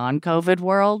during a non-COVID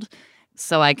world.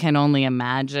 So I can only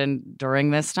imagine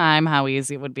during this time how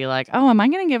easy it would be like, oh, am I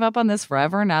going to give up on this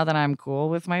forever now that I'm cool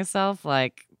with myself?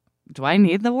 Like, do I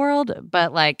need the world?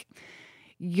 But like,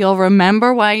 you'll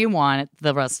remember why you want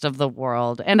the rest of the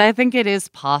world. And I think it is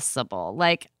possible.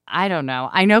 Like, I don't know.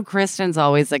 I know Kristen's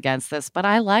always against this, but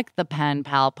I like the pen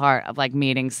pal part of like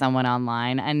meeting someone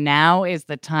online. And now is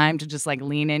the time to just like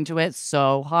lean into it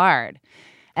so hard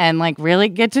and like really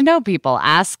get to know people,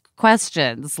 ask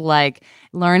questions, like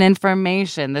learn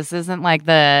information. This isn't like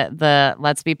the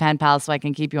let's be pen pals so I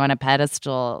can keep you on a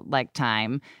pedestal like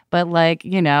time. But like,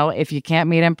 you know, if you can't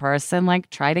meet in person, like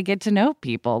try to get to know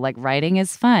people. Like writing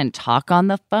is fun. Talk on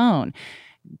the phone.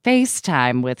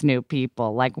 FaceTime with new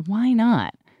people. Like, why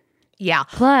not? Yeah.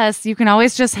 Plus, you can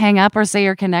always just hang up or say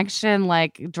your connection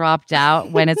like dropped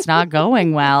out when it's not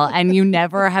going well, and you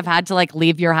never have had to like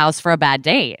leave your house for a bad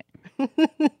date.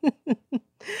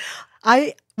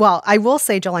 I will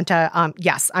say, Jolenta,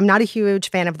 yes, I'm not a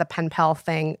huge fan of the pen pal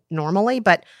thing normally,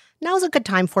 but now's a good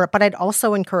time for it. But I'd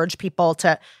also encourage people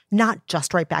to not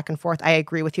just write back and forth. I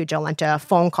agree with you, Jolenta.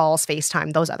 Phone calls,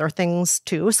 FaceTime, those other things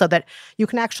too, so that you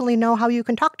can actually know how you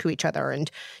can talk to each other and,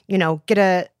 you know, get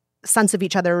a sense of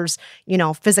each other's, you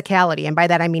know, physicality. And by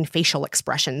that, I mean facial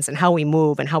expressions and how we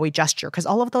move and how we gesture, because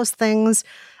all of those things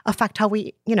affect how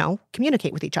we, you know,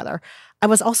 communicate with each other. I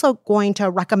was also going to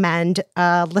recommend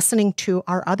listening to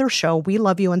our other show, We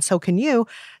Love You and So Can You,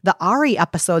 the Ari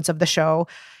episodes of the show.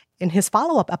 In his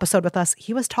follow-up episode with us,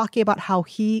 he was talking about how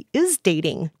he is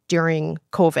dating during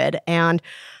COVID. And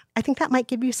I think that might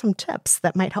give you some tips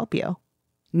that might help you.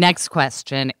 Next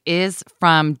question is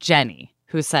from Jenny,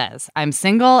 who says, I'm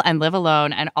single and live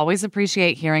alone and always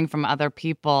appreciate hearing from other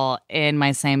people in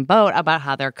my same boat about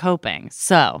how they're coping.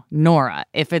 So, Nora,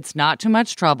 if it's not too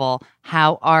much trouble,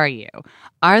 how are you?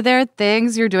 Are there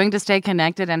things you're doing to stay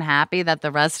connected and happy that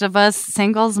the rest of us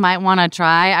singles might want to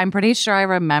try? I'm pretty sure I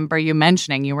remember you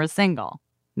mentioning you were single.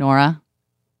 Nora?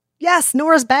 Yes,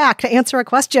 Nora's back to answer a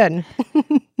question.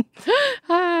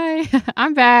 Hi,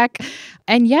 I'm back.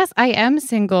 And yes, I am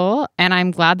single, and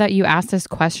I'm glad that you asked this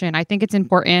question. I think it's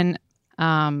important.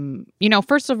 You know,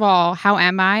 first of all, how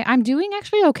am I? I'm doing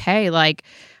actually okay. Like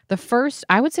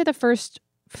I would say the first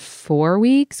 4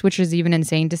 weeks, which is even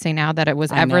insane to say now that it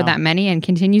was ever that many and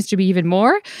continues to be even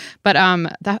more. But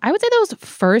I would say those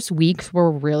first weeks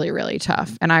were really, really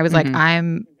tough. And I was like,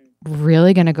 I'm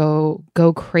really going to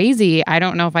go crazy. I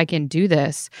don't know if I can do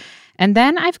this. And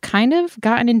then I've kind of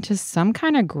gotten into some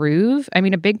kind of groove. I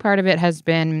mean, a big part of it has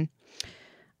been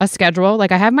a schedule.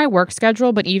 Like I have my work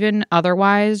schedule, but even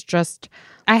otherwise, just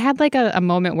I had like a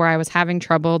moment where I was having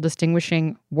trouble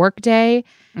distinguishing work day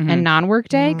and non-work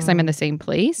day because I'm in the same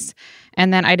place.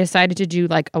 And then I decided to do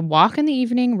like a walk in the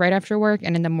evening right after work.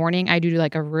 And in the morning, I do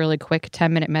like a really quick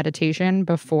 10-minute meditation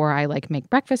before I like make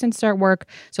breakfast and start work.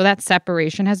 So that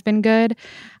separation has been good.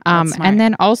 And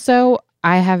then also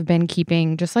I have been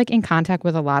keeping just like in contact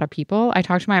with a lot of people. I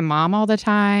talk to my mom all the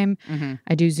time.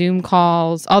 I do Zoom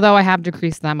calls, although I have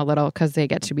decreased them a little because they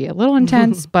get to be a little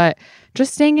intense, but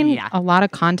just staying in a lot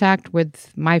of contact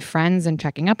with my friends and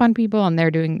checking up on people, and they're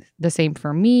doing the same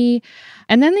for me.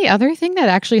 And then the other thing that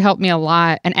actually helped me a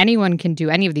lot, and anyone can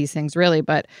do any of these things really,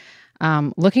 but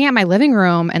looking at my living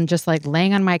room and just like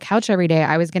laying on my couch every day,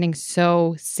 I was getting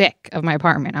so sick of my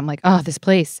apartment. I'm like, oh, this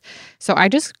place. So I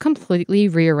just completely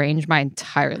rearranged my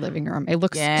entire living room. It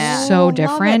looks so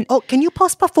different. Oh, can you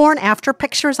post before and after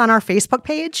pictures on our Facebook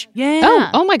page? Yeah.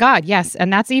 Oh my God, yes.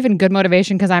 And that's even good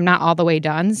motivation because I'm not all the way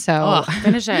done. So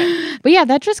finish it. But yeah,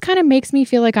 that just kind of makes me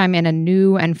feel like I'm in a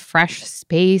new and fresh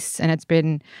space. And it's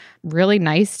been really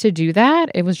nice to do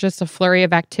that. It was just a flurry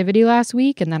of activity last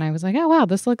week. And then I was like, oh, wow,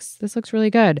 this looks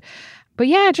really good. But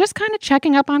yeah, just kind of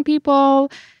checking up on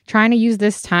people, trying to use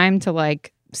this time to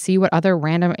like see what other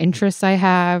random interests I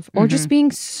have, or just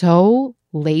being so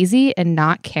lazy and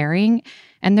not caring.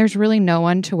 And there's really no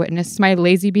one to witness my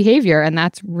lazy behavior. And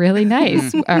that's really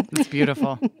nice. It's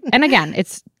beautiful. And again,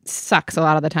 it sucks a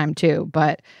lot of the time too,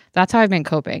 but that's how I've been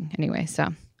coping anyway. So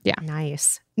yeah.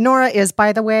 Nice. Nora is,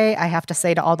 by the way, I have to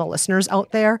say to all the listeners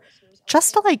out there,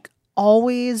 just to like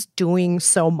always doing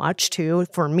so much too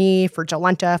for me, for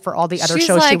Jolenta, for all the other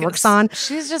shows she works on.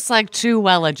 She's just like too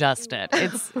well adjusted.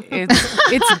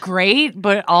 It's great,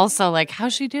 but also like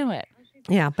how's she do it?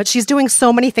 Yeah, but she's doing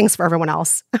so many things for everyone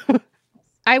else.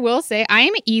 I will say I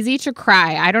am easy to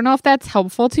cry. I don't know if that's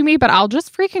helpful to me, but I'll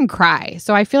just freaking cry.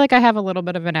 So I feel like I have a little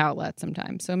bit of an outlet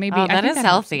sometimes. So maybe that is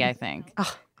healthy, I think.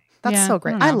 Oh, that's so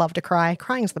great. I love to cry.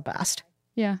 Crying's the best.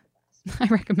 Yeah. I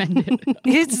recommend it.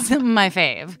 It's my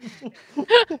fave.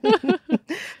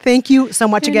 Thank you so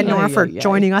much again, Nora, for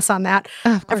joining us on that.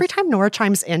 Every time Nora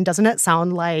chimes in, doesn't it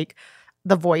sound like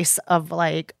the voice of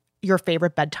like your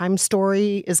favorite bedtime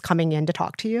story is coming in to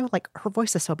talk to you? Like her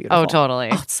voice is so beautiful. Oh, totally.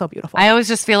 Oh, it's so beautiful. I always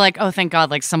just feel like, oh, thank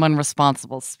God, like someone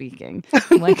responsible speaking.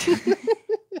 Like,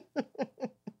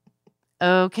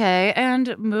 okay.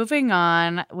 And moving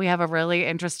on, we have a really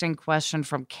interesting question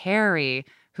from Carrie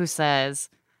who says,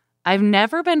 I've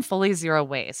never been fully zero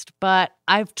waste, but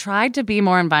I've tried to be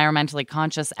more environmentally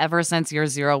conscious ever since your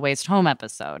zero waste home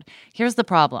episode. Here's the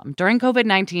problem. During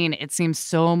COVID-19, it seems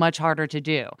so much harder to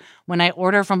do. When I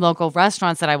order from local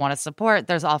restaurants that I want to support,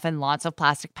 there's often lots of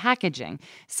plastic packaging.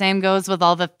 Same goes with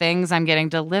all the things I'm getting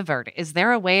delivered. Is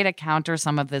there a way to counter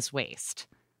some of this waste?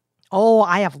 Oh,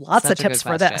 I have lots of tips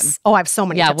for this. Oh, I have so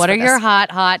many tips for this. Yeah, what are your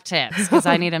hot tips? Because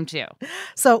I need them too.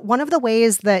 So one of the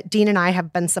ways that Dean and I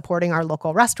have been supporting our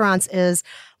local restaurants is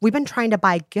we've been trying to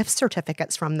buy gift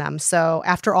certificates from them. So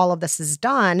after all of this is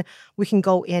done, we can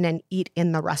go in and eat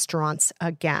in the restaurants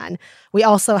again. We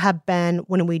also have been,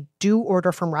 when we do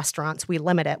order from restaurants, we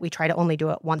limit it. We try to only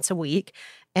do it once a week.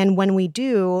 And when we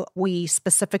do, we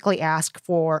specifically ask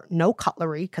for no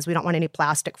cutlery because we don't want any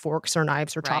plastic forks or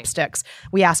knives or chopsticks.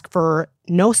 We ask for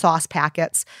no sauce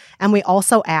packets. And we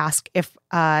also ask if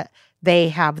they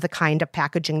have the kind of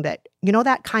packaging that, you know,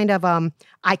 that kind of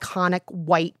iconic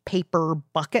white paper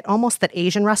bucket almost that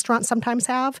Asian restaurants sometimes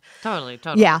have. Totally.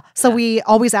 Yeah. So we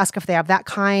always ask if they have that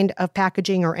kind of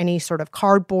packaging or any sort of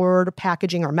cardboard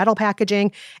packaging or metal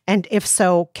packaging. And if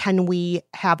so, can we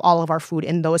have all of our food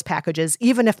in those packages?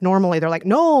 Even if normally they're like,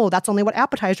 no, that's only what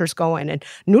appetizers go in. And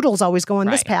noodles always go in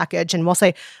this package. And we'll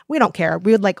say, we don't care.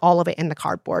 We would like all of it in the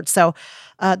cardboard. So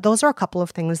those are a couple of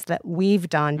things that we've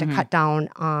done to cut down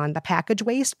on the package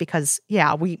waste because,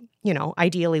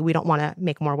 ideally we don't want to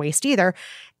make more waste either.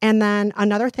 And then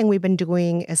another thing we've been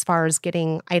doing as far as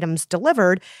getting items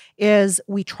delivered is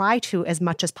we try to, as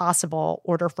much as possible,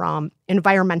 order from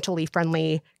environmentally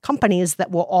friendly companies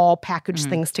that will all package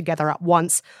things together at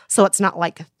once. So it's not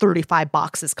like 35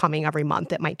 boxes coming every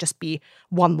month. It might just be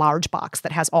one large box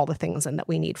that has all the things in that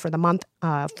we need for the month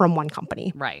from one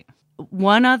company. Right.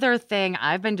 One other thing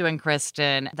I've been doing,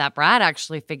 Kristen, that Brad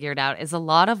actually figured out is a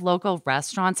lot of local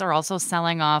restaurants are also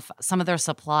selling off some of their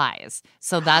supplies.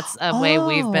 So that's a way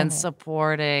we've been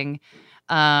supporting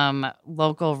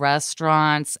local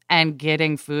restaurants and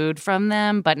getting food from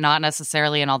them, but not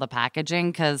necessarily in all the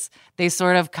packaging because they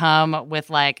sort of come with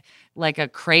like a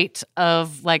crate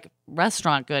of like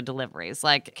restaurant good deliveries,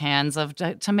 like cans of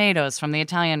tomatoes from the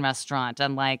Italian restaurant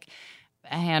and like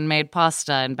handmade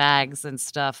pasta and bags and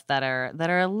stuff that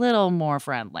are a little more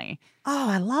friendly. Oh,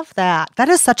 I love that. That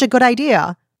is such a good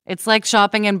idea. It's like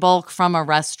shopping in bulk from a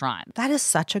restaurant. That is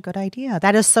such a good idea.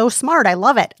 That is so smart. I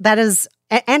love it. That is,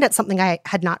 and it's something I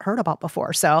had not heard about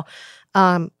before. So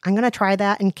I'm going to try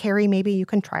that. And Carrie, maybe you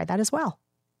can try that as well.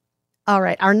 All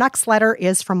right. Our next letter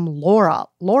is from Laura.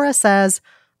 Laura says,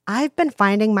 I've been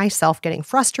finding myself getting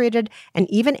frustrated and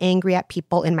even angry at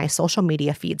people in my social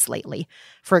media feeds lately.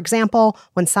 For example,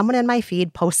 when someone in my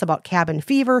feed posts about cabin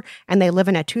fever and they live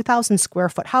in a 2,000 square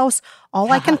foot house,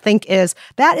 all I can think is,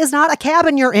 that is not a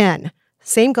cabin you're in.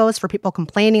 Same goes for people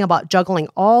complaining about juggling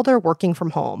all their working from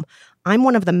home. I'm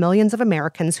one of the millions of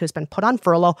Americans who's been put on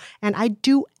furlough, and I'd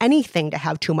do anything to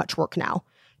have too much work now.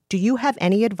 Do you have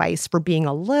any advice for being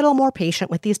a little more patient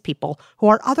with these people who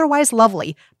are otherwise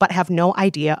lovely, but have no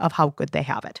idea of how good they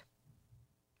have it?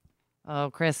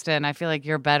 Oh, Kristen, I feel like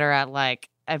you're better at like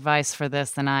advice for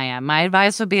this than I am. My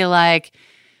advice would be like,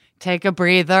 take a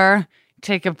breather,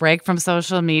 take a break from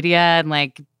social media and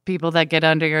like people that get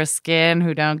under your skin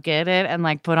who don't get it, and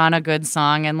like put on a good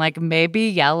song and like maybe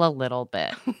yell a little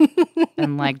bit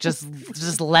and like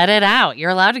just let it out.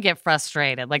 You're allowed to get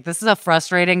frustrated. Like, this is a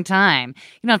frustrating time.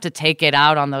 You don't have to take it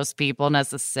out on those people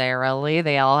necessarily.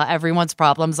 Everyone's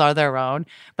problems are their own.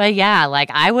 But yeah, like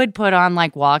I would put on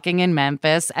like Walking in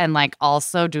Memphis and like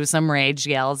also do some rage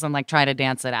yells and like try to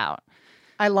dance it out.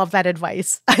 I love that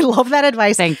advice. I love that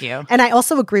advice. Thank you. And I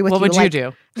also agree with you. What would you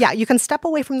do? Yeah, you can step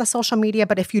away from the social media,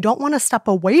 but if you don't want to step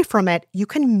away from it, you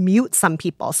can mute some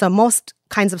people. So most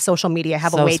kinds of social media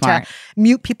have a way to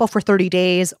mute people for 30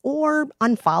 days or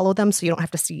unfollow them so you don't have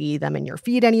to see them in your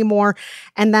feed anymore.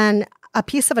 And then a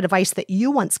piece of advice that you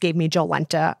once gave me,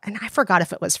 Jolenta, and I forgot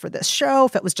if it was for this show,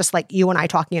 if it was just like you and I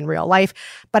talking in real life,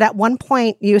 but at one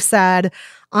point you said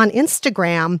on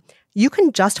Instagram, you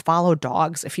can just follow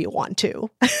dogs if you want to.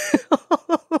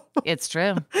 It's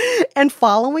true. And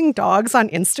following dogs on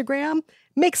Instagram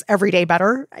makes every day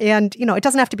better. And, you know, it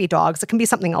doesn't have to be dogs. It can be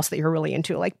something else that you're really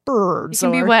into, like birds. It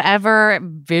can be whatever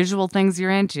visual things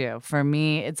you're into. For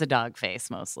me, it's a dog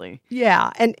face mostly.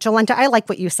 Yeah. And Jolenta, I like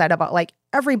what you said about like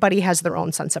everybody has their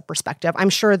own sense of perspective. I'm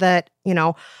sure that, you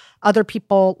know, other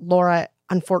people, Laura,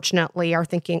 unfortunately, are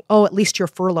thinking, oh, at least you're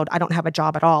furloughed. I don't have a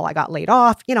job at all. I got laid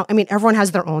off. You know, I mean, everyone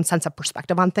has their own sense of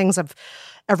perspective on things. Of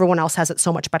everyone else has it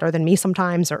so much better than me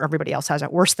sometimes, or everybody else has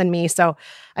it worse than me. So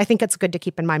I think it's good to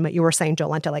keep in mind what you were saying,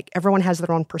 Jolenta, like everyone has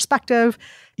their own perspective.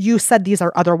 You said these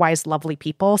are otherwise lovely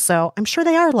people. So I'm sure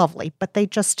they are lovely, but they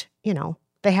just, you know,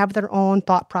 they have their own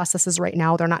thought processes right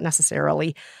now. They're not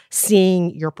necessarily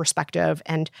seeing your perspective.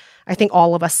 And I think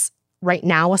all of us right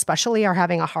now, especially, are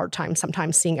having a hard time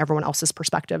sometimes seeing everyone else's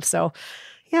perspective. So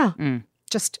yeah,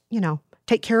 just, you know,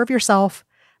 take care of yourself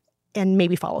and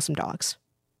maybe follow some dogs.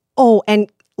 Oh,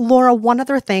 and Laura, one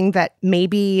other thing that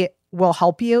maybe will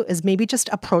help you is maybe just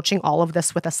approaching all of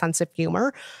this with a sense of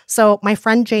humor. So my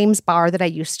friend James Barr that I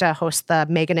used to host the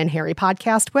Meghan and Harry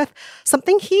podcast with,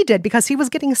 something he did because he was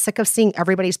getting sick of seeing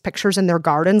everybody's pictures in their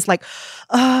gardens, like,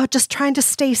 just trying to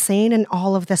stay sane in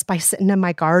all of this by sitting in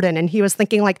my garden. And he was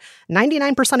thinking like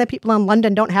 99% of people in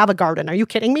London don't have a garden. Are you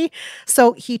kidding me?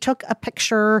 So he took a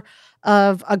picture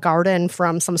of a garden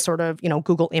from some sort of, you know,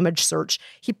 Google image search.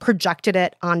 He projected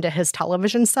it onto his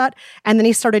television set, and then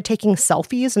he started taking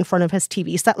selfies in front of his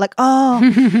TV set, like,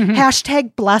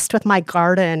 hashtag blessed with my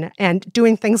garden, and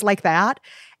doing things like that,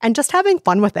 and just having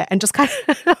fun with it, and just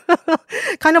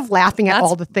kind of laughing at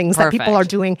all the things that people are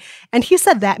doing. And he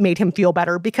said that made him feel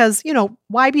better because, you know,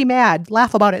 why be mad?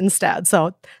 Laugh about it instead.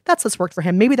 So that's what's worked for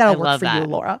him. Maybe that'll work for you,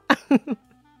 Laura.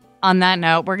 On that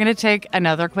note, we're going to take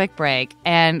another quick break.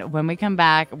 And when we come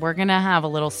back, we're going to have a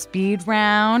little speed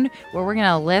round where we're going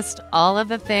to list all of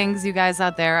the things you guys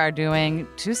out there are doing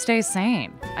to stay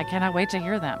sane. I cannot wait to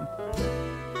hear them.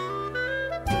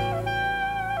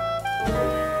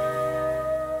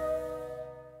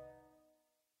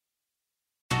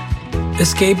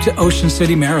 Escape to Ocean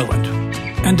City, Maryland,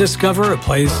 and discover a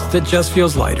place that just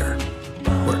feels lighter,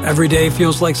 where every day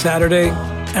feels like Saturday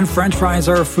and French fries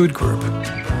are a food group,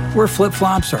 where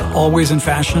flip-flops are always in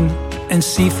fashion and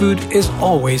seafood is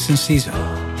always in season,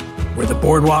 where the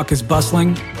boardwalk is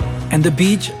bustling and the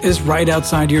beach is right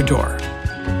outside your door,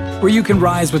 where you can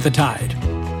rise with the tide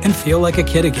and feel like a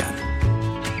kid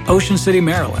again. Ocean City,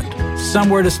 Maryland,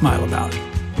 somewhere to smile about.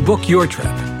 Book your trip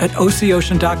at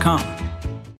OCOcean.com.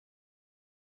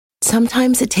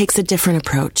 Sometimes it takes a different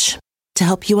approach to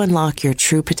help you unlock your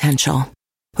true potential.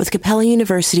 With Capella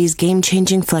University's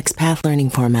game-changing FlexPath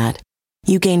learning format,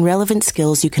 you gain relevant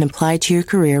skills you can apply to your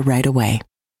career right away.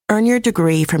 Earn your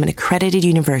degree from an accredited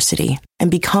university and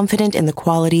be confident in the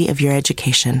quality of your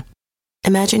education.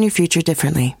 Imagine your future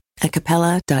differently at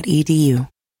capella.edu.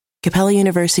 Capella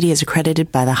University is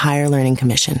accredited by the Higher Learning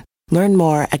Commission. Learn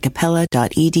more at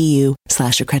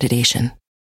capella.edu/accreditation.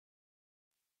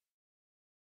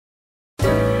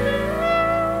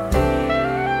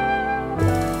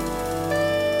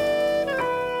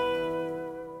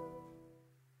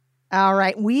 All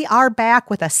right, we are back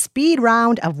with a speed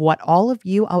round of what all of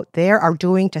you out there are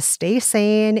doing to stay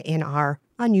sane in our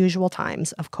unusual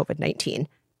times of COVID-19.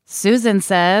 Susan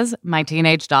says, my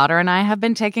teenage daughter and I have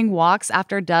been taking walks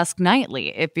after dusk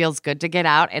nightly. It feels good to get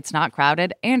out, it's not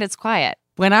crowded, and it's quiet.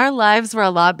 When our lives were a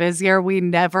lot busier, we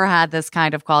never had this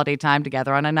kind of quality time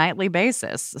together on a nightly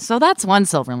basis. So that's one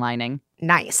silver lining.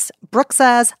 Nice. Brooke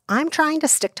says, I'm trying to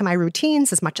stick to my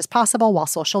routines as much as possible while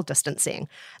social distancing.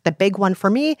 The big one for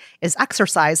me is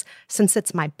exercise, since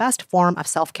it's my best form of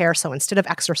self-care. So instead of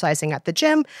exercising at the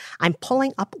gym, I'm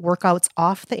pulling up workouts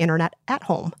off the internet at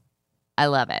home. I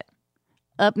love it.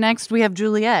 Up next, we have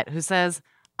Juliet, who says,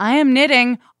 I am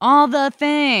knitting all the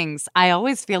things. I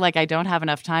always feel like I don't have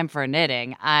enough time for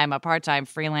knitting. I'm a part-time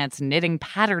freelance knitting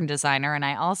pattern designer, and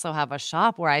I also have a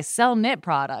shop where I sell knit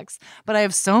products. But I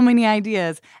have so many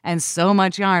ideas and so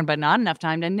much yarn, but not enough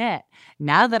time to knit.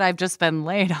 Now that I've just been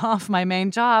laid off my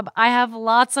main job, I have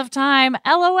lots of time.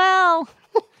 LOL.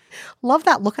 Love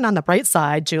that looking on the bright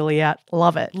side, Juliet.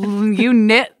 Love it. You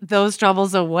knit those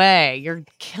troubles away. You're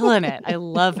killing it. I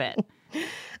love it.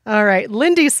 All right.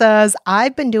 Lindy says,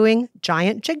 I've been doing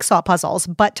giant jigsaw puzzles,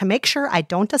 but to make sure I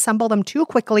don't assemble them too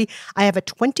quickly, I have a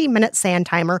 20-minute sand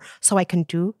timer so I can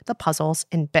do the puzzles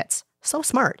in bits. So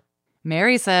smart.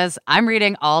 Mary says, I'm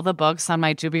reading all the books on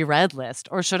my to-be-read list.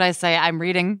 Or should I say I'm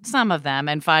reading some of them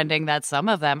and finding that some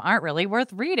of them aren't really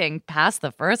worth reading past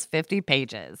the first 50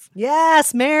 pages.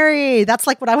 Yes, Mary. That's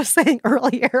like what I was saying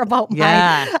earlier about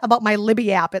my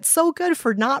Libby app. It's so good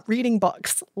for not reading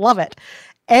books. Love it.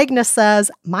 Agnes says,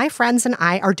 my friends and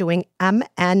I are doing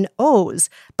MNOs,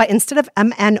 but instead of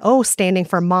MNO standing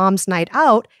for Mom's Night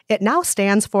Out, it now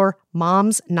stands for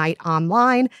Mom's Night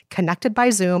Online, connected by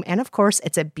Zoom, and of course,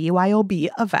 it's a BYOB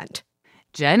event.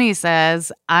 Jenny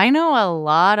says, I know a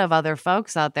lot of other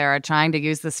folks out there are trying to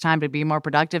use this time to be more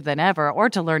productive than ever or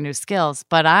to learn new skills,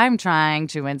 but I'm trying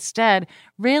to instead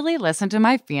really listen to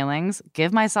my feelings,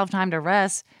 give myself time to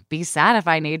rest, be sad if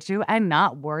I need to, and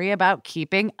not worry about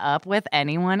keeping up with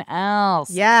anyone else.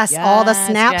 Yes, all the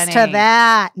snaps Jenny. To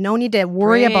that. No need to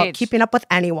worry about keeping up with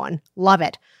anyone. Love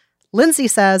it. Lindsay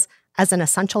says, as an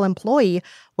essential employee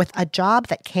with a job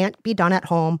that can't be done at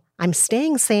home, I'm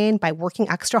staying sane by working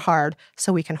extra hard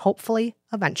so we can hopefully,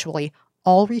 eventually,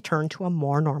 all return to a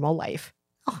more normal life.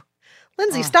 Oh,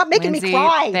 Lindsay, stop making Lindsay, me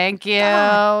cry. Thank you.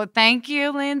 God. Thank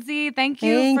you, Lindsay. Thank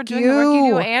you for doing the work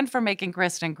you do and for making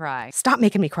Kristen cry. Stop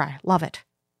making me cry. Love it.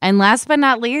 And last but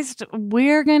not least,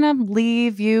 we're going to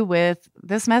leave you with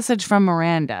this message from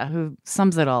Miranda, who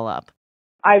sums it all up.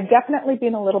 I've definitely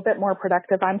been a little bit more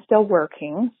productive. I'm still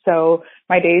working, so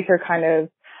my days are kind of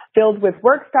filled with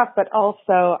work stuff, but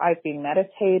also I've been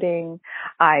meditating.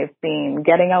 I've been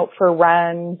getting out for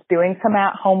runs, doing some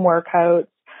at-home workouts.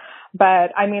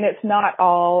 But, I mean, it's not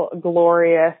all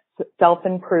glorious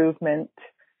self-improvement.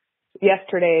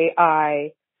 Yesterday,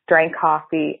 I drank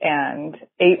coffee and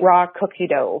ate raw cookie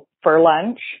dough for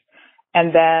lunch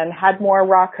and then had more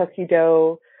raw cookie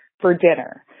dough for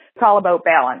dinner. It's all about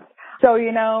balance. So,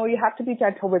 you know, you have to be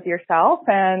gentle with yourself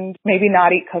and maybe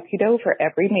not eat cookie dough for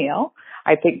every meal.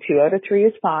 I think 2 out of 3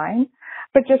 is fine.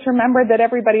 But just remember that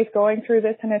everybody's going through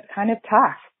this and it's kind of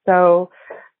tough. So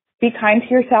be kind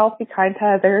to yourself, be kind to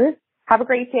others. Have a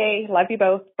great day. Love you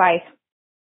both. Bye.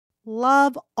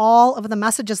 Love all of the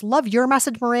messages. Love your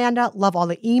message, Miranda. Love all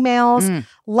the emails.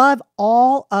 Love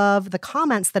all of the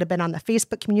comments that have been on the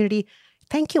Facebook community.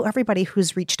 Thank you, everybody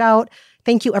who's reached out.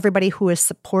 Thank you, everybody who is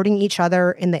supporting each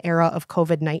other in the era of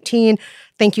COVID-19.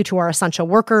 Thank you to our essential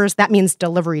workers. That means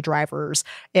delivery drivers.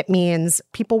 It means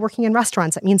people working in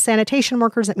restaurants. It means sanitation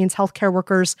workers. It means healthcare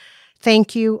workers.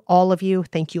 Thank you, all of you.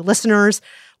 Thank you, listeners.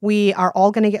 We are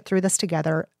all going to get through this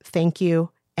together. Thank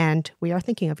you. And we are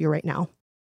thinking of you right now.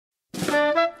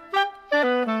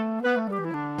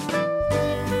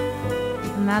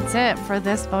 And that's it for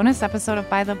this bonus episode of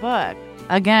By the Book.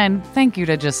 Again, thank you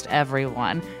to just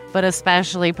everyone, but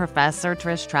especially Professor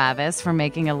Trish Travis for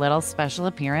making a little special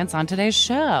appearance on today's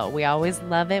show. We always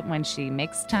love it when she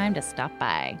makes time to stop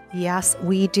by. Yes,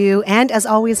 we do. And as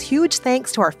always, huge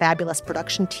thanks to our fabulous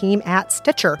production team at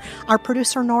Stitcher, our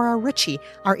producer Nora Ritchie,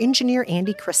 our engineer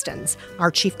Andy Christens,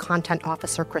 our chief content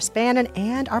officer Chris Bannon,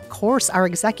 and of course our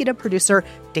executive producer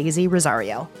Daisy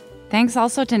Rosario. Thanks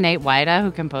also to Nate Wida,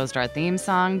 who composed our theme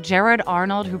song, Jared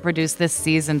Arnold, who produced this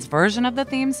season's version of the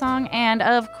theme song, and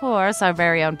of course, our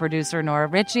very own producer, Nora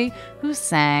Ritchie, who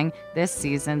sang this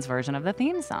season's version of the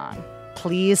theme song.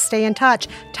 Please stay in touch.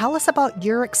 Tell us about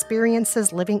your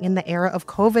experiences living in the era of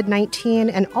COVID-19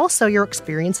 and also your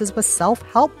experiences with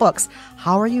self-help books.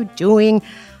 How are you doing?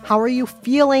 How are you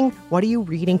feeling? What are you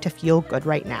reading to feel good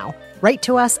right now? Write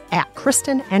to us at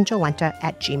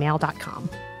KristenandJolenta@gmail.com.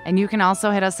 And you can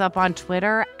also hit us up on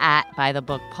Twitter at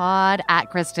ByTheBookPod, at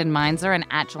Kristen Meinzer, and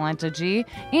at JolentaG.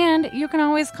 And you can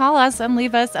always call us and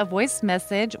leave us a voice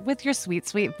message with your sweet,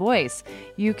 sweet voice.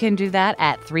 You can do that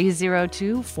at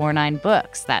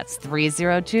 302-49-BOOKS. That's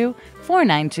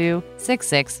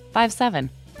 302-492-6657.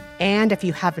 And if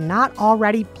you have not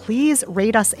already, please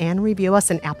rate us and review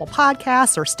us in Apple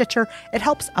Podcasts or Stitcher. It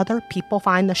helps other people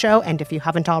find the show. And if you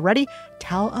haven't already,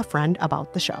 tell a friend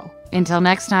about the show. Until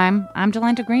next time, I'm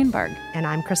Jolenta Greenberg. And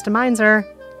I'm Kristen Meinzer.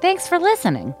 Thanks for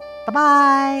listening.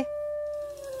 Bye-bye.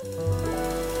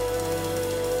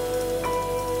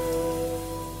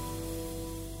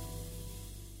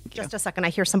 Just a second. I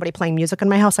hear somebody playing music in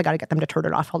my house. I got to get them to turn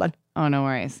it off. Hold on. Oh, no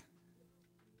worries.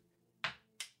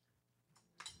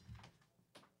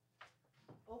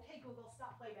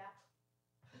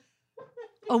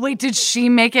 Oh, wait, did she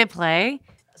make it play?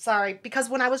 Sorry, because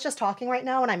when I was just talking right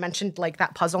now and I mentioned like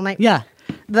that puzzle night, yeah,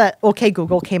 the OK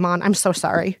Google came on. I'm so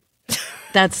sorry.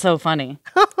 That's so funny.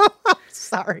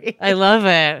 Sorry. I love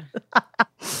it.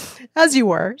 As you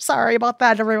were. Sorry about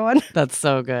that, everyone. That's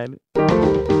so good.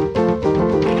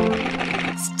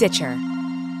 Stitcher.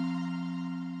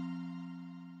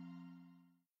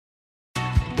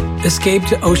 Escape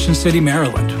to Ocean City,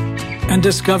 Maryland, and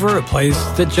discover a place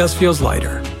that just feels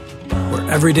lighter, where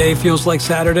every day feels like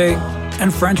Saturday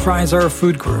and French fries are a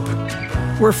food group,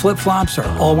 where flip-flops are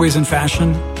always in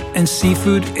fashion and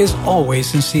seafood is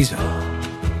always in season,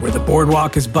 where the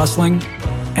boardwalk is bustling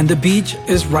and the beach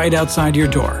is right outside your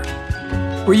door,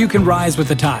 where you can rise with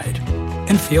the tide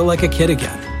and feel like a kid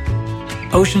again.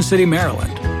 Ocean City,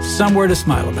 Maryland, somewhere to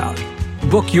smile about.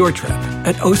 Book your trip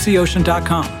at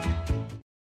OCOcean.com.